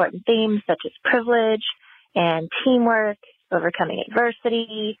really important themes such as privilege and teamwork, overcoming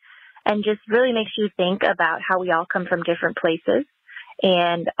adversity, and just really makes you think about how we all come from different places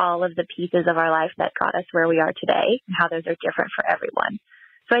and all of the pieces of our life that got us where we are today and how those are different for everyone.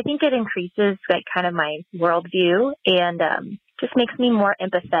 So I think it increases like kind of my worldview and just makes me more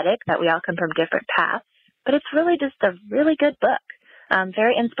empathetic that we all come from different paths. But it's really just a really good book.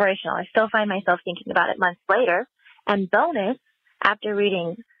 Very inspirational. I still find myself thinking about it months later. And bonus, after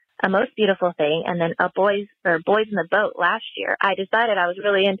reading A Most Beautiful Thing and then Boys in the Boat last year, I decided I was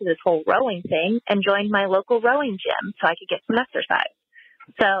really into this whole rowing thing and joined my local rowing gym so I could get some exercise.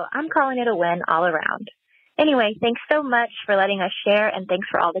 So I'm calling it a win all around. Anyway, thanks so much for letting us share, and thanks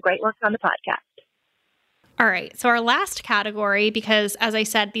for all the great work on the podcast. All right. So our last category, because as I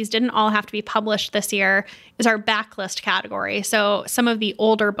said, these didn't all have to be published this year, is our backlist category. So some of the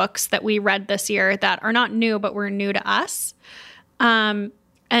older books that we read this year that are not new, but were new to us. And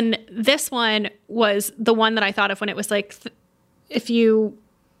this one was the one that I thought of when it was like, if you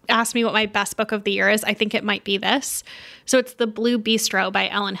asked me what my best book of the year is, I think it might be this. So it's The Blue Bistro by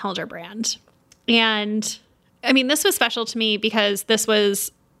Ellen Hilderbrand. And I mean, this was special to me because this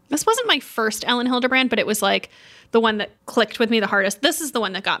wasn't my first Ellen Hilderbrand, but it was like the one that clicked with me the hardest. This is the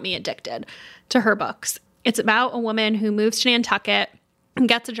one that got me addicted to her books. It's about a woman who moves to Nantucket and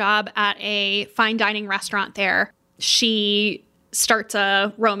gets a job at a fine dining restaurant there. She starts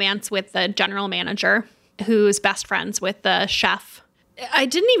a romance with the general manager who's best friends with the chef. I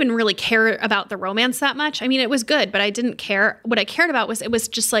didn't even really care about the romance that much. I mean, it was good, but I didn't care. What I cared about was it was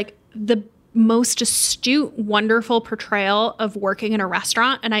just like the most astute, wonderful portrayal of working in a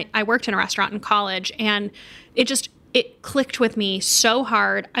restaurant. And I worked in a restaurant in college, and it clicked with me so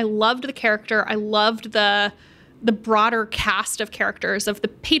hard. I loved the character. I loved the broader cast of characters of the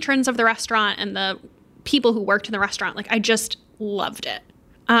patrons of the restaurant and the people who worked in the restaurant. Like, I just loved it.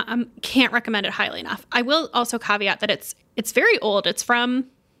 Can't recommend it highly enough. I will also caveat that it's very old. It's from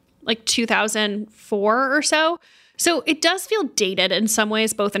like 2004 or so. So it does feel dated in some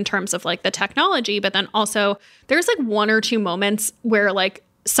ways, both in terms of like the technology, but then also there's like one or two moments where like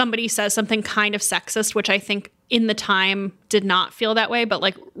somebody says something kind of sexist, which I think in the time did not feel that way. But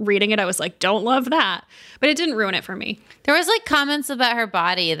like reading it, I was like, don't love that. But it didn't ruin it for me. There was like comments about her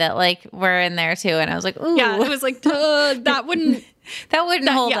body that like were in there too. And I was like, ooh. Yeah, it was like, that wouldn't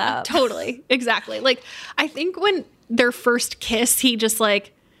hold up. Totally. Exactly. Like, I think when their first kiss, he just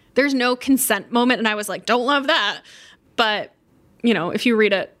like, there's no consent moment. And I was like, don't love that. But, you know, if you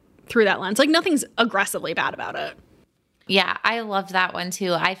read it through that lens, like nothing's aggressively bad about it. Yeah, I loved that one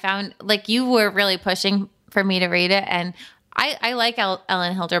too. I found like you were really pushing for me to read it. And I like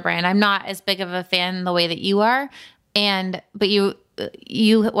Ellen Hilderbrand. I'm not as big of a fan the way that you are. But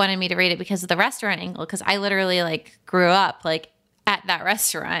you wanted me to read it because of the restaurant angle, because I literally like grew up like at that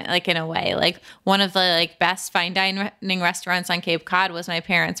restaurant, like in a way, like one of the like best fine dining restaurants on Cape Cod was my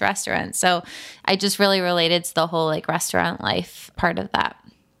parents' restaurant. So I just really related to the whole like restaurant life part of that.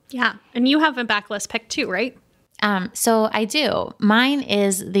 Yeah. And you have a backlist pick too, right? So I do. Mine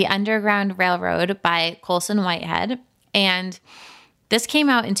is The Underground Railroad by Colson Whitehead. And this came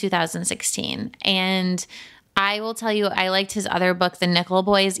out in 2016. And I will tell you, I liked his other book, The Nickel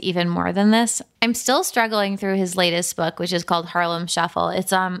Boys, even more than this. I'm still struggling through his latest book, which is called Harlem Shuffle.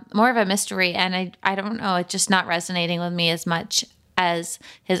 It's more of a mystery, and I don't know, it's just not resonating with me as much as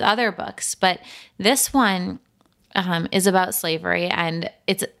his other books. But this one is about slavery, and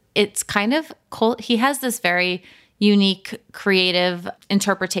it's kind of cool. He has this very unique, creative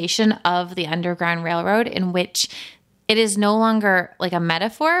interpretation of the Underground Railroad in which it is no longer like a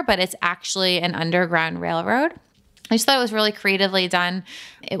metaphor, but it's actually an underground railroad. I just thought it was really creatively done.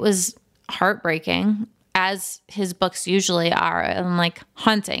 It was heartbreaking, as his books usually are, and like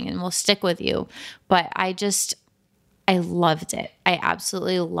haunting and will stick with you. But I loved it. I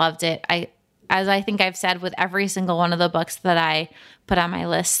absolutely loved it. As I think I've said with every single one of the books that I put on my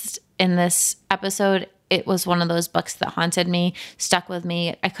list in this episode, it was one of those books that haunted me, stuck with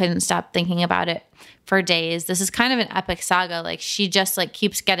me. I couldn't stop thinking about it for days. This is kind of an epic saga. Like she just like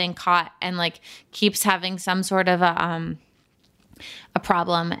keeps getting caught and like keeps having some sort of a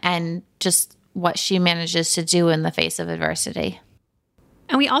problem, and just what she manages to do in the face of adversity.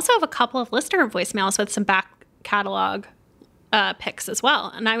 And we also have a couple of listener voicemails with some back catalog picks as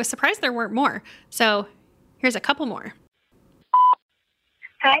well. And I was surprised there weren't more. So here's a couple more.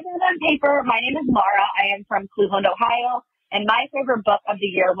 Hi, Dad on Paper. My name is Mara. I am from Cleveland, Ohio, and my favorite book of the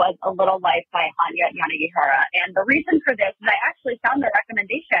year was A Little Life by Hanya Yanagihara. And the reason for this is I actually found the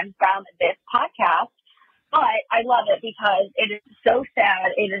recommendation from this podcast, but I love it because it is so sad.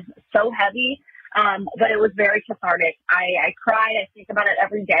 It is so heavy, but it was very cathartic. I cried. I think about it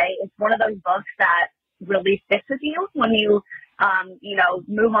every day. It's one of those books that really sticks with you when you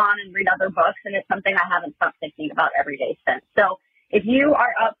move on and read other books, and it's something I haven't stopped thinking about every day since. So if you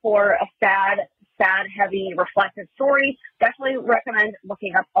are up for a sad, heavy, reflective story, definitely recommend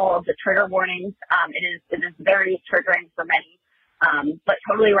looking up all of the trigger warnings. It is very triggering for many, but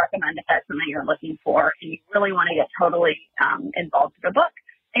totally recommend if that's something you're looking for and you really want to get totally involved in the book.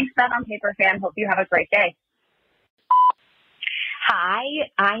 Thanks, Beth on Paper fan. Hope you have a great day. Hi,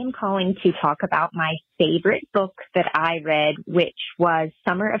 I am calling to talk about my favorite book that I read, which was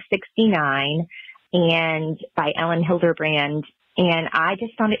Summer of '69 and by Ellen Hilderbrand. And I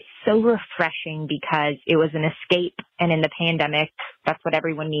just found it so refreshing because it was an escape, and in the pandemic, that's what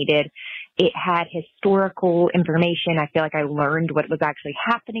everyone needed. It had historical information. I feel like I learned what was actually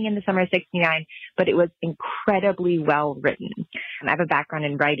happening in the summer of '69, but it was incredibly well written. I have a background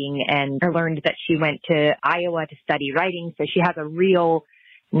in writing, and I learned that she went to Iowa to study writing, so she has a real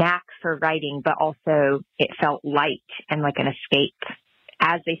knack for writing, but also it felt light and like an escape.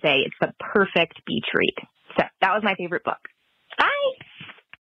 As they say, it's the perfect beach read. So that was my favorite book. Bye.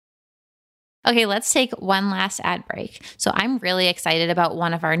 Okay, let's take one last ad break. So I'm really excited about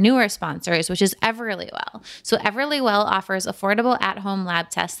one of our newer sponsors, which is Everlywell. So Everlywell offers affordable at-home lab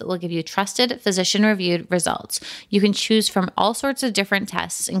tests that will give you trusted physician-reviewed results. You can choose from all sorts of different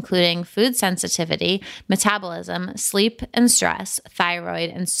tests, including food sensitivity, metabolism, sleep and stress, thyroid,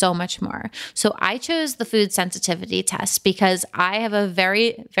 and so much more. So I chose the food sensitivity test because I have a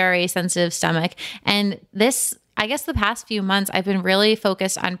very, very sensitive stomach, and I guess the past few months, I've been really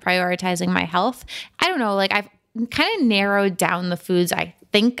focused on prioritizing my health. I don't know, like I've kind of narrowed down the foods I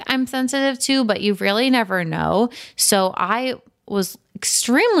think I'm sensitive to, but you really never know. So I was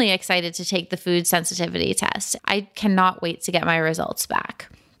extremely excited to take the food sensitivity test. I cannot wait to get my results back.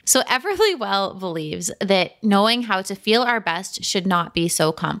 So Everlywell believes that knowing how to feel our best should not be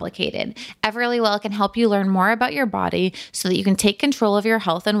so complicated. Everlywell can help you learn more about your body so that you can take control of your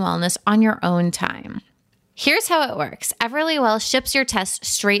health and wellness on your own time. Here's how it works. Everlywell ships your test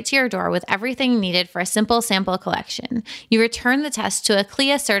straight to your door with everything needed for a simple sample collection. You return the test to a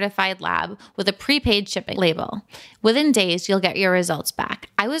CLIA certified lab with a prepaid shipping label. Within days, you'll get your results back.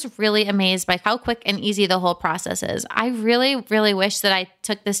 I was really amazed by how quick and easy the whole process is. I really, really wish that I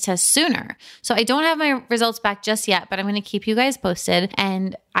took this test sooner. So I don't have my results back just yet, but I'm going to keep you guys posted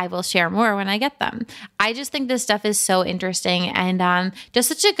and I will share more when I get them. I just think this stuff is so interesting and just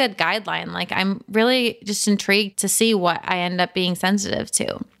such a good guideline. Like I'm really just intrigued to see what I end up being sensitive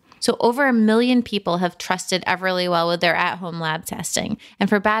to. So over 1 million people have trusted Everlywell with their at-home lab testing. And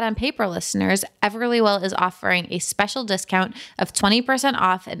for Bad on Paper listeners, Everlywell is offering a special discount of 20%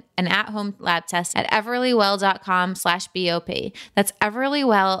 off an at-home lab test at everlywell.com/BOP. That's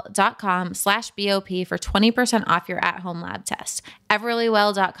everlywell.com/BOP for 20% off your at-home lab test.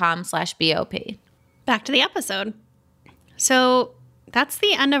 everlywell.com/BOP. Back to the episode. So that's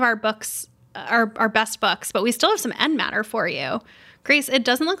the end of our books, our best books, but we still have some end matter for you. Grace, it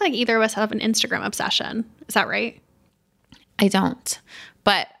doesn't look like either of us have an Instagram obsession. Is that right? I don't.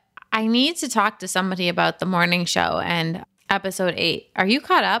 But I need to talk to somebody about the morning show and episode 8. Are you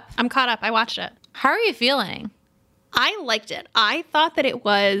caught up? I'm caught up. I watched it. How are you feeling? I liked it. I thought that it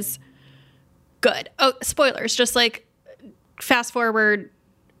was good. Oh, spoilers. Just like fast forward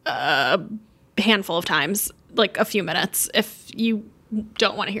a handful of times, like a few minutes, if you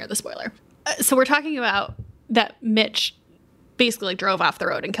don't want to hear the spoiler. So we're talking about that Mitch basically like drove off the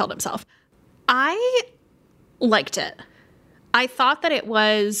road and killed himself. I liked it. I thought that it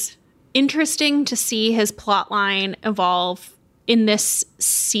was interesting to see his plot line evolve in this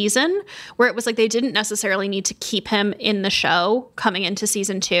season, where it was like they didn't necessarily need to keep him in the show coming into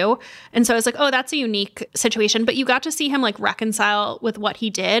season 2. And so I was like, oh, that's a unique situation. But you got to see him like reconcile with what he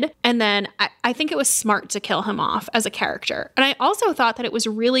did. And then I think it was smart to kill him off as a character. And I also thought that it was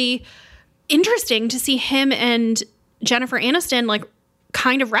really interesting to see him and Jennifer Aniston like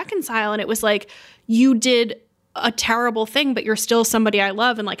kind of reconcile. And it was like, you did a terrible thing, but you're still somebody I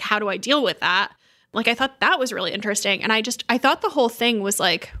love. And like, how do I deal with that? Like, I thought that was really interesting. And I thought the whole thing was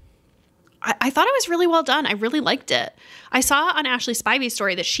like, I thought it was really well done. I really liked it. I saw on Ashley Spivey's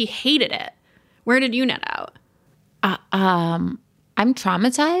story that she hated it. Where did you net out? I'm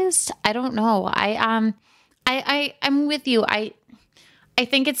traumatized. I don't know. I'm with you. I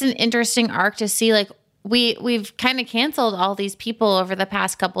think it's an interesting arc to see like, we've kind of canceled all these people over the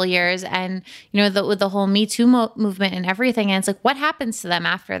past couple of years, and with the whole Me Too movement and everything, and it's like, what happens to them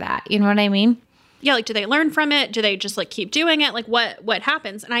after that? You know what I mean? Yeah, like, do they learn from it? Do they just like keep doing it? Like, what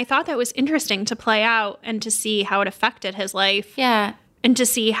happens? And I thought that was interesting to play out and to see how it affected his life. Yeah, and to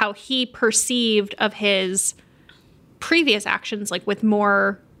see how he perceived of his previous actions, like with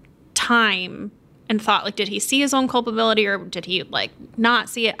more time and thought, like, did he see his own culpability or did he like not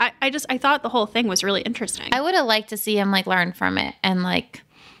see it? I thought the whole thing was really interesting. I would have liked to see him like learn from it and like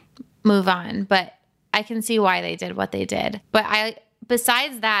move on, but I can see why they did what they did. But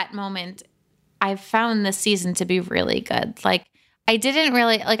besides that moment, I found this season to be really good. Like, I didn't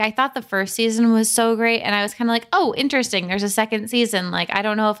really like, I thought the first season was so great, and I was kind of like, oh, interesting, there's a second season. Like, I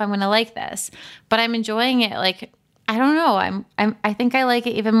don't know if I'm going to like this, but I'm enjoying it. Like, I don't know. I think I like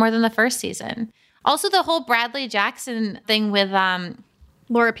it even more than the first season. Also, the whole Bradley Jackson thing with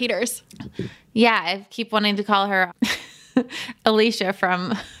Laura Peters. Yeah, I keep wanting to call her Alicia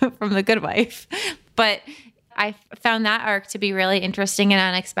from The Good Wife. But I found that arc to be really interesting and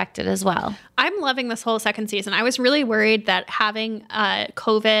unexpected as well. I'm loving this whole second season. I was really worried that having a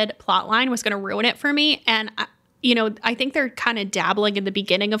COVID plotline was going to ruin it for me. And, I think they're kind of dabbling in the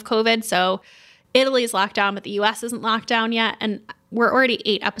beginning of COVID. So Italy's locked down, but the U.S. isn't locked down yet. And we're already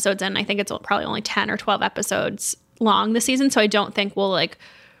 8 episodes in. I think it's probably only 10 or 12 episodes long this season. So I don't think we'll like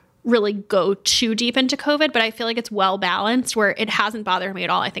really go too deep into COVID, but I feel like it's well balanced where it hasn't bothered me at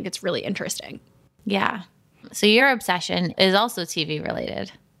all. I think it's really interesting. Yeah. So your obsession is also TV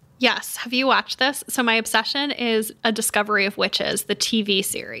related. Yes. Have you watched this? So my obsession is A Discovery of Witches, the TV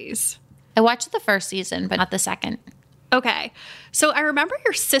series. I watched the first season, but not the second. Okay. So I remember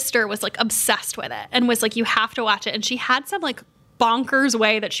your sister was like obsessed with it and was like, you have to watch it. And she had some like bonkers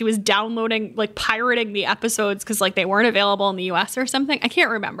way that she was downloading, like pirating the episodes because like they weren't available in the US or something. I can't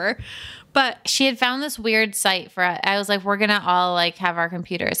remember. But she had found this weird site for it. I was like, we're going to all like have our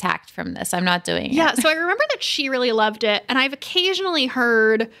computers hacked from this. I'm not doing it. Yeah. So I remember that she really loved it. And I've occasionally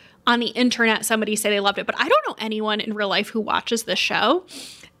heard on the internet somebody say they loved it, but I don't know anyone in real life who watches this show.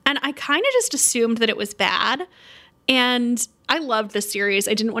 And I kind of just assumed that it was bad. And I loved this series.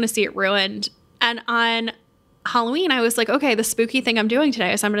 I didn't want to see it ruined. And on Halloween, I was like, okay, the spooky thing I'm doing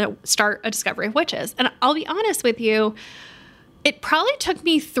today is I'm going to start A Discovery of Witches. And I'll be honest with you, it probably took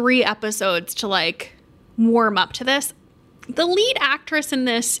me 3 episodes to like warm up to this. The lead actress in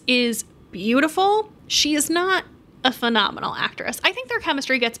this is beautiful. She is not a phenomenal actress. I think their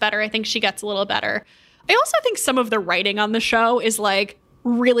chemistry gets better. I think she gets a little better. I also think some of the writing on the show is like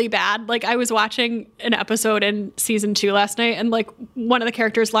really bad. Like I was watching an episode in season 2 last night and like one of the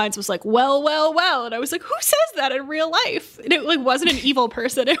characters' lines was like, well, well, well. And I was like, who says that in real life? And it like wasn't an evil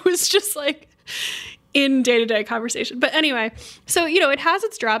person. It was just like in day-to-day conversation. But anyway, so, it has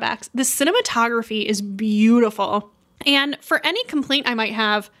its drawbacks. The cinematography is beautiful. And for any complaint I might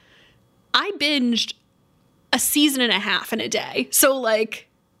have, I binged a season and a half in a day. So like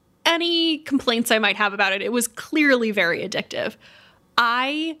any complaints I might have about it, it was clearly very addictive.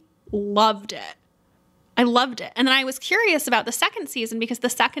 I loved it. I loved it. And then I was curious about the second season because the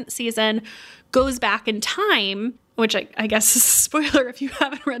second season goes back in time, which I guess is a spoiler if you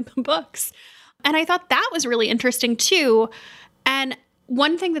haven't read the books. And I thought that was really interesting too. And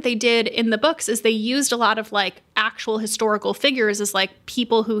one thing that they did in the books is they used a lot of like actual historical figures as like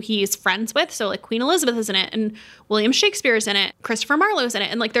people who he's friends with. So like Queen Elizabeth is in it and William Shakespeare is in it, Christopher Marlowe's in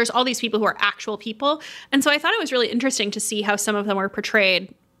it. And like there's all these people who are actual people. And so I thought it was really interesting to see how some of them were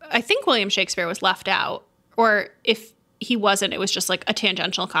portrayed. I think William Shakespeare was left out, or if he wasn't, it was just like a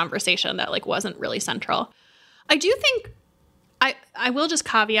tangential conversation that like wasn't really central. I do think, I will just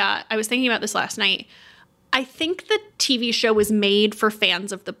caveat, I was thinking about this last night. I think the TV show was made for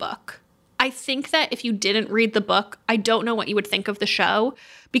fans of the book. I think that if you didn't read the book, I don't know what you would think of the show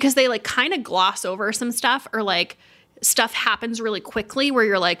because they like kind of gloss over some stuff or like stuff happens really quickly where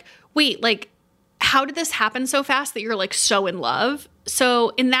you're like, wait, like how did this happen so fast that you're like so in love? So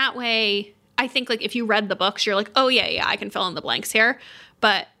in that way, I think like if you read the books, you're like, oh yeah, I can fill in the blanks here.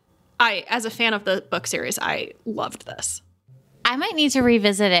 But as a fan of the book series, I loved this. I might need to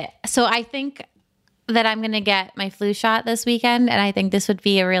revisit it. So I think that I'm going to get my flu shot this weekend. And I think this would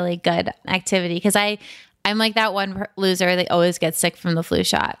be a really good activity because I'm like that one loser that always gets sick from the flu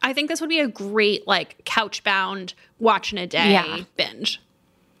shot. I think this would be a great like couch bound watch in a day binge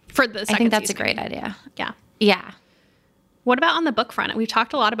for the second season. I think that's a great idea. Yeah. Yeah. What about on the book front? We've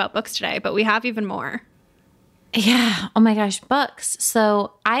talked a lot about books today, but we have even more. Yeah. Oh my gosh, books.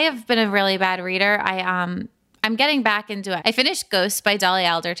 So I have been a really bad reader. I'm getting back into it. I finished Ghosts by Dolly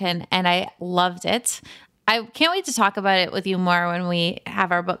Alderton and I loved it. I can't wait to talk about it with you more when we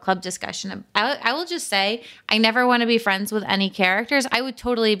have our book club discussion. I will just say I never want to be friends with any characters. I would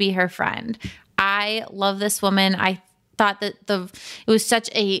totally be her friend. I love this woman. I thought that it was such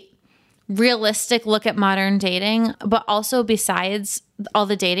a realistic look at modern dating, but also besides all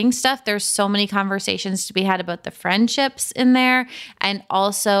the dating stuff, there's so many conversations to be had about the friendships in there and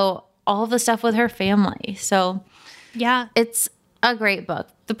also all the stuff with her family. So yeah, it's a great book.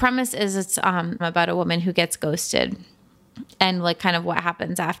 The premise is it's about a woman who gets ghosted and like kind of what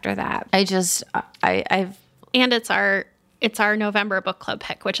happens after that. And it's our November book club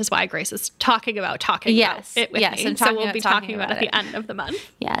pick, which is why Grace is talking about it with me. So we'll be talking about it at the end of the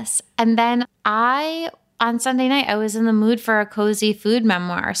month. Yes. And then on Sunday night, I was in the mood for a cozy food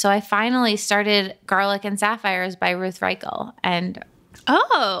memoir. So I finally started Garlic and Sapphires by Ruth Reichel. And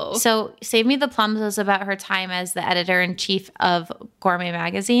so Save Me the Plums was about her time as the editor-in-chief of Gourmet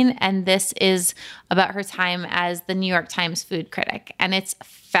Magazine. And this is about her time as the New York Times food critic. And it's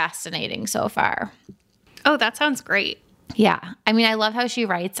fascinating so far. Oh, that sounds great. Yeah. I mean, I love how she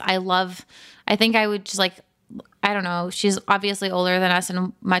writes. I think I would just like, I don't know. She's obviously older than us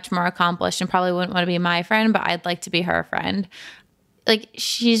and much more accomplished and probably wouldn't want to be my friend, but I'd like to be her friend. Like,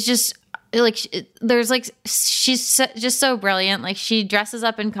 she's just like, she's just so brilliant. Like, she dresses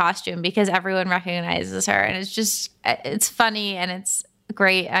up in costume because everyone recognizes her. And it's funny and it's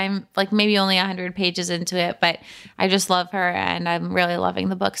great. I'm like maybe only 100 pages into it, but I just love her and I'm really loving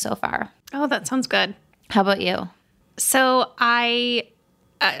the book so far. Oh, that sounds good. How about you? So I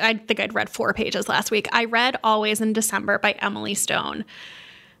think I'd read 4 pages last week. I read Always in December by Emily Stone.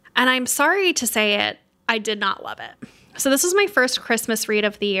 And I'm sorry to say it, I did not love it. So this was my first Christmas read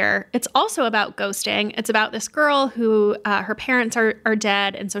of the year. It's also about ghosting. It's about this girl who her parents are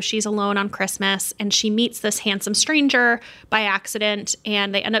dead, and so she's alone on Christmas, and she meets this handsome stranger by accident,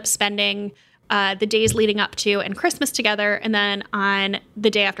 and they end up spending the days leading up to and Christmas together. And then on the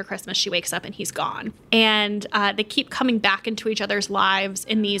day after Christmas, she wakes up and he's gone. And they keep coming back into each other's lives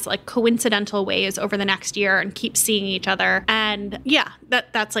in these like coincidental ways over the next year and keep seeing each other. And yeah,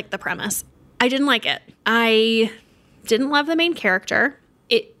 that's like the premise. I didn't like it. I didn't love the main character.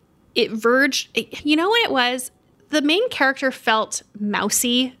 It verged, you know what it was? The main character felt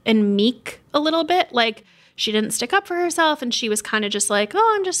mousy and meek a little bit. Like, she didn't stick up for herself and she was kind of just like,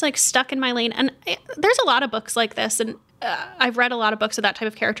 oh, I'm just like stuck in my lane. And there's a lot of books like this. And I've read a lot of books with that type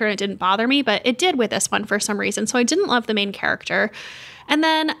of character and it didn't bother me, but it did with this one for some reason. So I didn't love the main character. And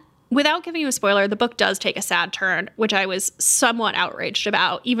then without giving you a spoiler, the book does take a sad turn, which I was somewhat outraged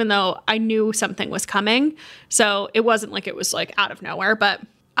about, even though I knew something was coming. So it wasn't like it was like out of nowhere, but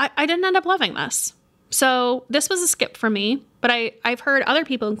I didn't end up loving this. So this was a skip for me, but I've heard other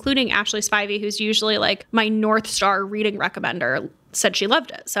people, including Ashley Spivey, who's usually like my North Star reading recommender, said she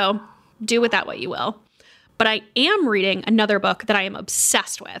loved it. So do with that what you will. But I am reading another book that I am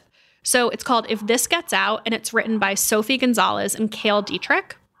obsessed with. So it's called If This Gets Out, and it's written by Sophie Gonzalez and Cale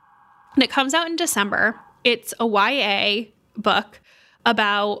Dietrich. and it comes out in December. It's a YA book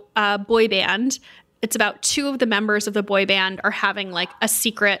about a boy band. It's about two of the members of the boy band are having like a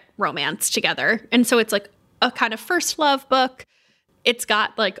secret romance together. And so it's like a kind of first love book. It's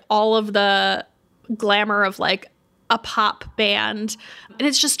got like all of the glamour of like a pop band. And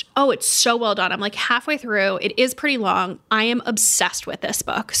it's just, it's so well done. I'm like halfway through. It is pretty long. I am obsessed with this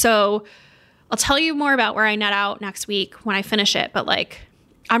book. So I'll tell you more about where I net out next week when I finish it. But like,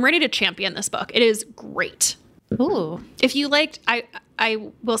 I'm ready to champion this book. It is great. Ooh. If you liked,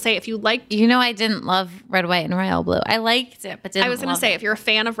 I will say if you liked. I didn't love Red, White, and Royal Blue. I liked it, but didn't I was going to say, if you're a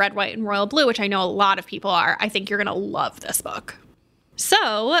fan of Red, White, and Royal Blue, which I know a lot of people are, I think you're going to love this book.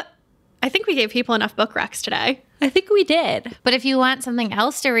 So I think we gave people enough book recs today. I think we did. But if you want something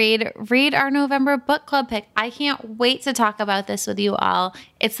else to read our November book club pick. I can't wait to talk about this with you all.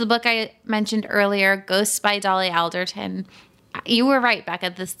 It's the book I mentioned earlier, Ghosts by Dolly Alderton. You were right,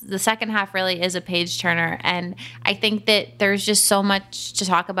 Becca. The second half really is a page turner. And I think that there's just so much to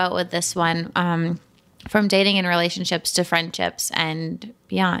talk about with this one, from dating and relationships to friendships and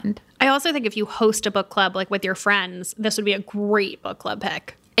beyond. I also think if you host a book club like with your friends, this would be a great book club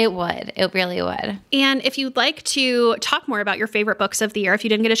pick. It would. It really would. And if you'd like to talk more about your favorite books of the year, if you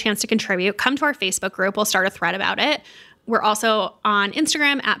didn't get a chance to contribute, come to our Facebook group. We'll start a thread about it. We're also on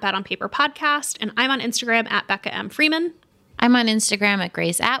Instagram at Bad on Paper Podcast, and I'm on Instagram at Becca M. Freeman. I'm on Instagram at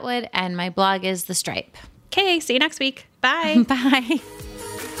Grace Atwood, and my blog is The Stripe. Okay, see you next week. Bye. Bye.